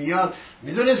موقعی که میاد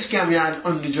میدونست که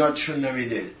الان نجاتشون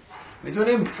نمیده،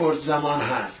 میدونیم فرص زمان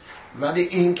هست، ولی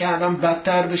این که الان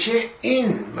بدتر بشه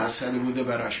این مسئله بوده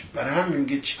براش. برای هم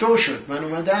میگه چطور شد من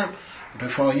اومدم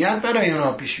رفاهیت برای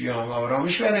اینا پیش بیارم،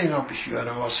 آرامش برای اینا پیش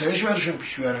بیارم، آسایش برایشون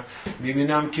پیش بیارم،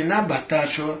 میبینم که نه بدتر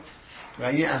شد. و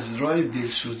این از راه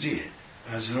دلسوزیه،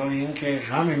 از راه این که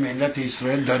غم ملت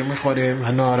اسرائیل داره میخوره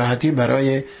و ناراحتی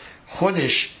برای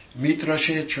خودش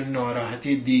میتراشه، چون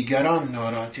ناراحتی دیگران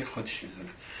ناراحتی خودش میدونه.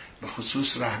 به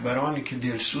خصوص رهبرانی که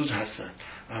دلسوز هستن،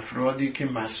 افرادی که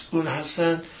مسئول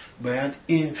هستن، باید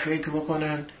این فکر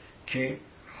بکنن که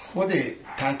خود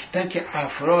تک تک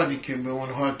افرادی که به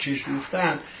اونها چشم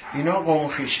دوختن اینا قوم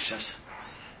خویشش هستن،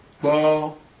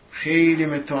 با خیلی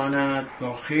متانت،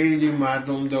 با خیلی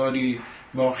مردم داری،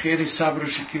 با خیلی صبر و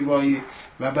شکیبایی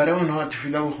و برای اونها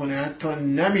تفیلا بخونه. حتی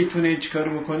نمیتونه هیچ کار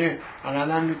بکنه،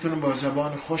 اقلا میتونه با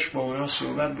زبان خوش با اونها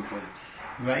صحبت بکنه.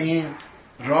 و این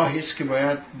راهی است که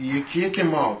باید یکیه که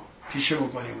ما پیشه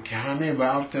بکنیم که همه با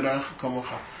افتراخ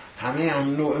کاموخا همه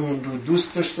هم نوعمون رو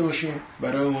دوست داشته باشیم،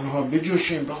 برای اونها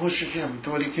بجوشیم، بخوششیم،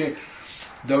 طوری که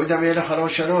داوید هم یه خراب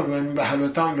شده من به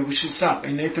حلوتان لبوشی سق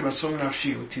اینه تبسم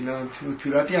نفشی و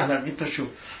طوراتی احلقی تا شد.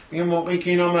 این موقعی که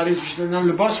اینا مریض بشدن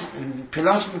لباس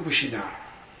پلاس میپوشیدم،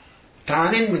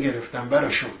 تعلیم میگرفتم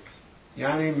براشون.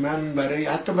 یعنی من برای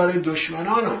حتی برای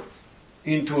دشمنانم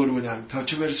این طور بودم، تا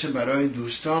چه برسه برای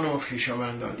دوستان و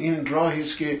خویشاوندان. این راهی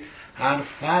است که هر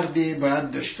فردی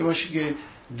باید داشته باشه که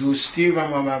دوستی و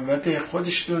محبت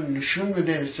خودش رو نشون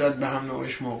بده نسبت به هم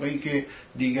نوعش. موقعی که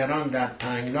دیگران در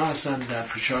تنگنا هستن، در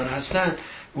فشار هستن،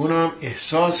 اونم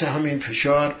احساس همین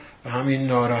فشار و همین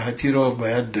ناراحتی رو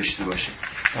باید داشته باشه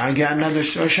و اگر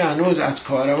نداشته باشه هنوز از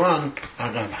کاروان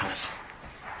عقب هست.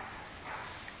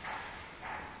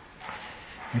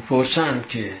 میپرسند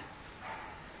که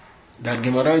در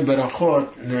گمارای براخوت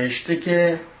نوشته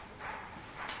که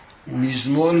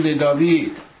میزمول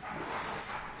داوید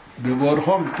به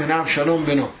برخم پنه ابشالوم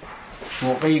بنو،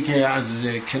 موقعی که از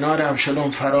کنار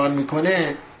ابشالوم فرار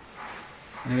میکنه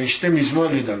نوشته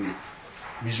میزمول داوید.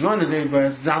 میزمول داوید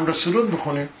باید زمر سرود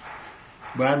بخونه،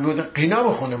 باید قینا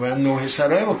بخونه، باید نوح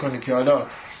سرای بکنه که حالا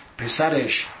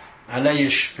پسرش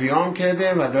علیش قیام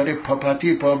کرده و داره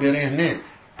پاپتی پا برهنه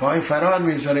پای فرار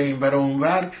میذاره این برای اون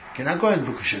بر که نگاید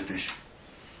بکشتش.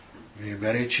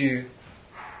 برای چی؟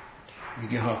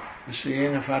 میگه ها مثل یه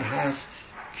نفر هست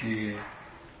که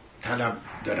طلب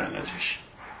دارن ازش،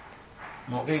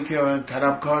 موقعی که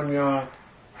طلبکار میاد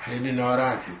خیلی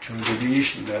ناراحته، چون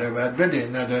بدهیش داره باید بده،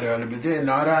 نداره حالا بده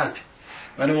ناراحت.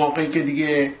 ولی موقعی که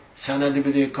دیگه سند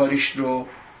بده کاریش رو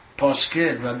پاس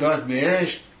کرد و داد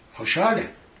بهش خوشحاله.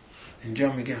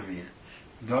 اینجا میگه همینه.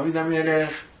 داوید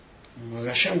ملک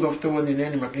مگشم گفته بود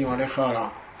اینه مقیم علی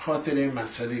خارا، خاطر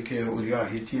مسئله که اوریا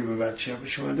هیتی به بچه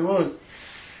پیش اومده بود.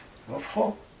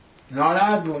 خب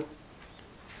ناراحت بود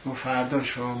و فردا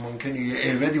شما ممکنه یه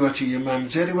عبدی باشه، یه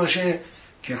ممزری باشه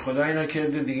که خدای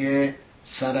نکرده دیگه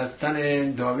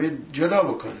سرطن داوید جدا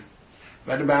بکنه.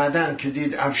 ولی بعدن که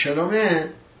دید ابشالومه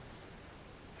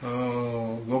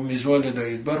گفت میزوال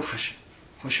داوید برو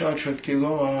خوشحال شد که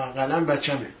گفت قلم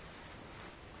بچمه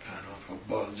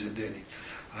بازه دنی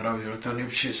عربی رو تا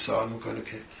نمیشه سوال میکنه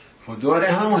که خود دواره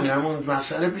همون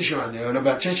مسئله پیش اومده، حالا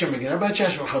بچه چه میگیره؟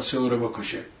 بچهش میخواسته او رو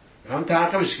بکشه، هم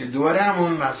تعقیبش که دواره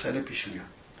همون مسئله پیش میاد.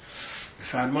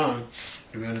 فرمان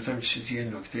میگم چیزی یه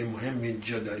نکته مهم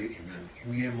اینجا داره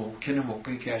میگه ممکنه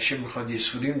موقعی که هشم میخواد یه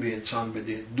سورین به انسان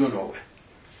بده دو نوعه.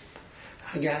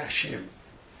 اگر هشم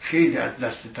خیلی از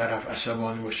دست طرف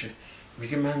عصبانی باشه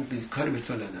میگه من کاری به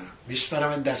تو ندارم،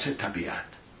 میسپرم دست طبیعت،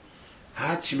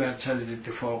 هرچی بر سر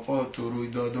اتفاقات و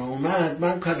رویداد اومد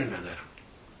من کاری ندارم.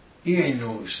 این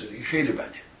نوع سوری خیلی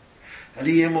بده.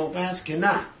 ولی یه موقع هست که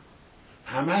نه،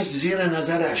 همش زیر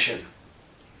نظر هشم.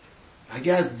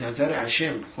 اگر نظر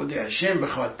هشم خود هشم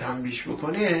بخواد تنبیش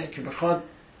بکنه که بخواد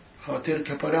خاطر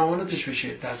کفاره امانتش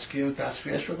بشه، تزکیه و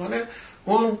تصفیهش بکنه،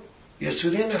 اون یه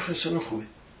سوری نخستون خوبه.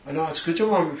 حالا از کجا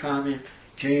ما میفهمیم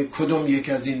که کدوم یک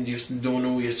از این دو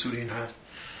نوع یه سورین هست؟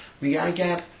 میگه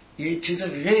اگر یه چیز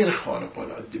غیر خارق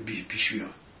العاده پیش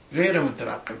بیاد، غیر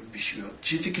مترقب پیش بیاد،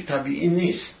 چیزی که طبیعی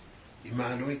نیست، این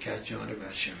معلومه که از جانب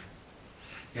هشم.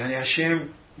 یعنی هشم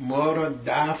ما را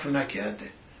دفع نکرده،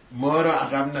 ما را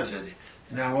عقب نزده،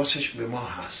 حواسش به ما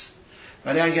هست.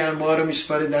 ولی اگر ما را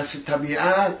میسپاره دست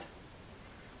طبیعت،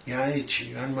 یعنی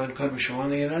چی؟ من کار به شما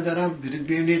نگه ندارم، برید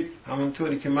ببینید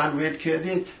همونطوری که من ول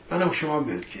کردید منم شما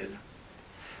ول کردم.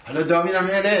 حالا داویدم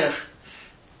الخ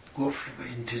گفت به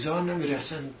انتظار نمیره،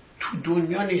 اصلا تو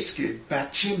دنیا نیست که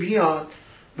بچه بیاد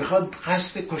بخواد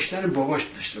قصد کشتن باباش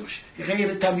داشته باشه.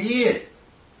 غیر طبیعیه.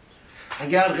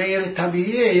 اگر غیر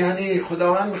طبیعیه یعنی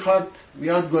خداوند میخواد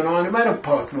بیاد گناهان من رو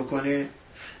پاک بکنه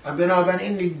و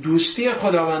بنابراین دوستی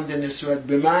خداوند نسبت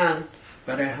به من،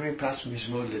 برای همین پس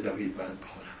مزمور داوید باید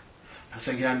بخونم. پس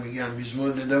اگر میگم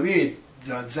مزمور داوید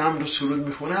زم رو سرود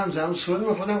میخونم، زم سرود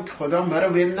میخونم که خدا مرا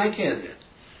ول نکرده،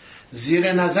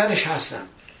 زیر نظرش هستم.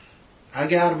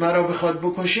 اگر مرا بخواد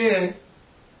بکشه،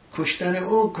 کشتن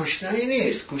او کشتنی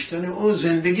نیست، کشتن او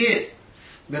زندگیه.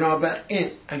 بنابراین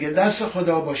اگر دست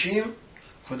خدا باشیم،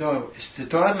 خدا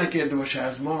استطاعت نکرده باشه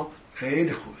از ما،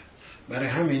 خیلی خوبه. برای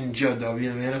همین جا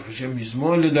داوید میره خوشه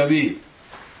مزمور داوید.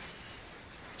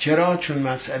 چرا؟ چون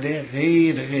مسئله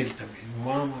غیر طبیعی.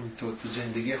 ما هم تو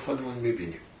زندگی خودمون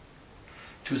میبینیم،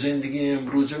 تو زندگی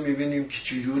امروزه میبینیم که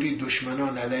چجوری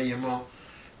دشمنان علیه ما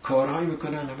کارهای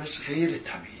میکنن، همش غیر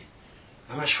طبیعی،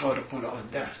 همش خارق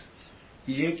العاده است.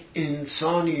 یک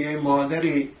انسانی، یه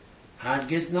مادری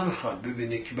هرگز نمیخواد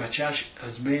ببینه که بچهش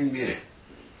از بین میره،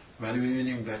 ولی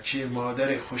میبینیم بچه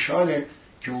مادر خوشحاله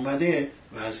که اومده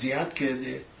و اذیت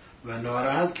کرده و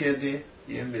ناراحت کرده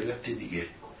یه ملت دیگه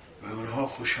و اونها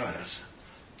خوشحال هستن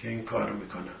که این کارو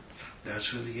میکنن، در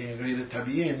صورتی که این غیر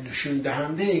طبیعی. نشون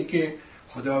دهنده این که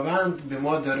خداوند به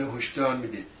ما داره هشدار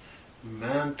میده،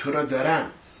 من تو را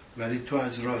دارم ولی تو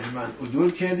از راه من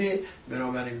عدول کردی،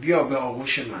 بنابراین بیا به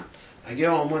آغوش من. اگه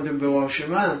آماده به آغوش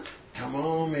من،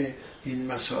 تمام این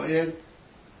مسائل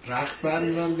رخت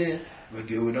برمی‌بنده و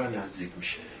گئولا نزدیک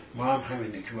میشه. ما هم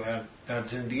همینه که باید در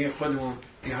زندگی خودمون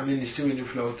این همین نیستیم، این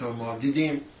افلاوات ما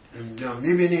دیدیم، اینجا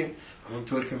میبینیم،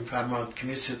 همونطور که میفرماد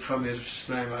که صدقا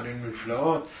مرسنای مرین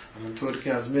افلاوات، همونطور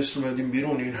که از مصر اومدیم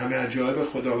بیرون این همه عجایب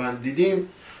خداوند دیدیم.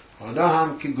 حالا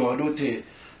هم که گالوت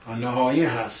نهایی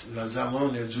هست و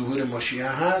زمان ظهور مشیعه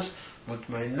هست،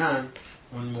 مطمئناً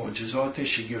اون معجزات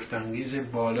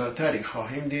شگفت‌انگیز بالاتری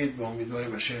خواهیم دید و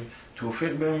امیدواریم باشه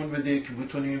توفیق بهمون بده که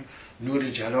بتونیم نور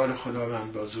جلال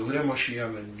خداوند با ظهور مشیعه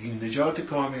و نجات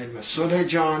کامل و صلح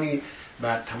جهانی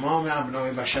بر تمام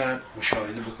ابنای بشر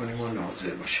مشاهده بکنیم و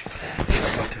ناظر باشیم.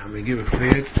 شبات همگی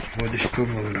بخیر. خودش تو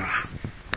مبارک.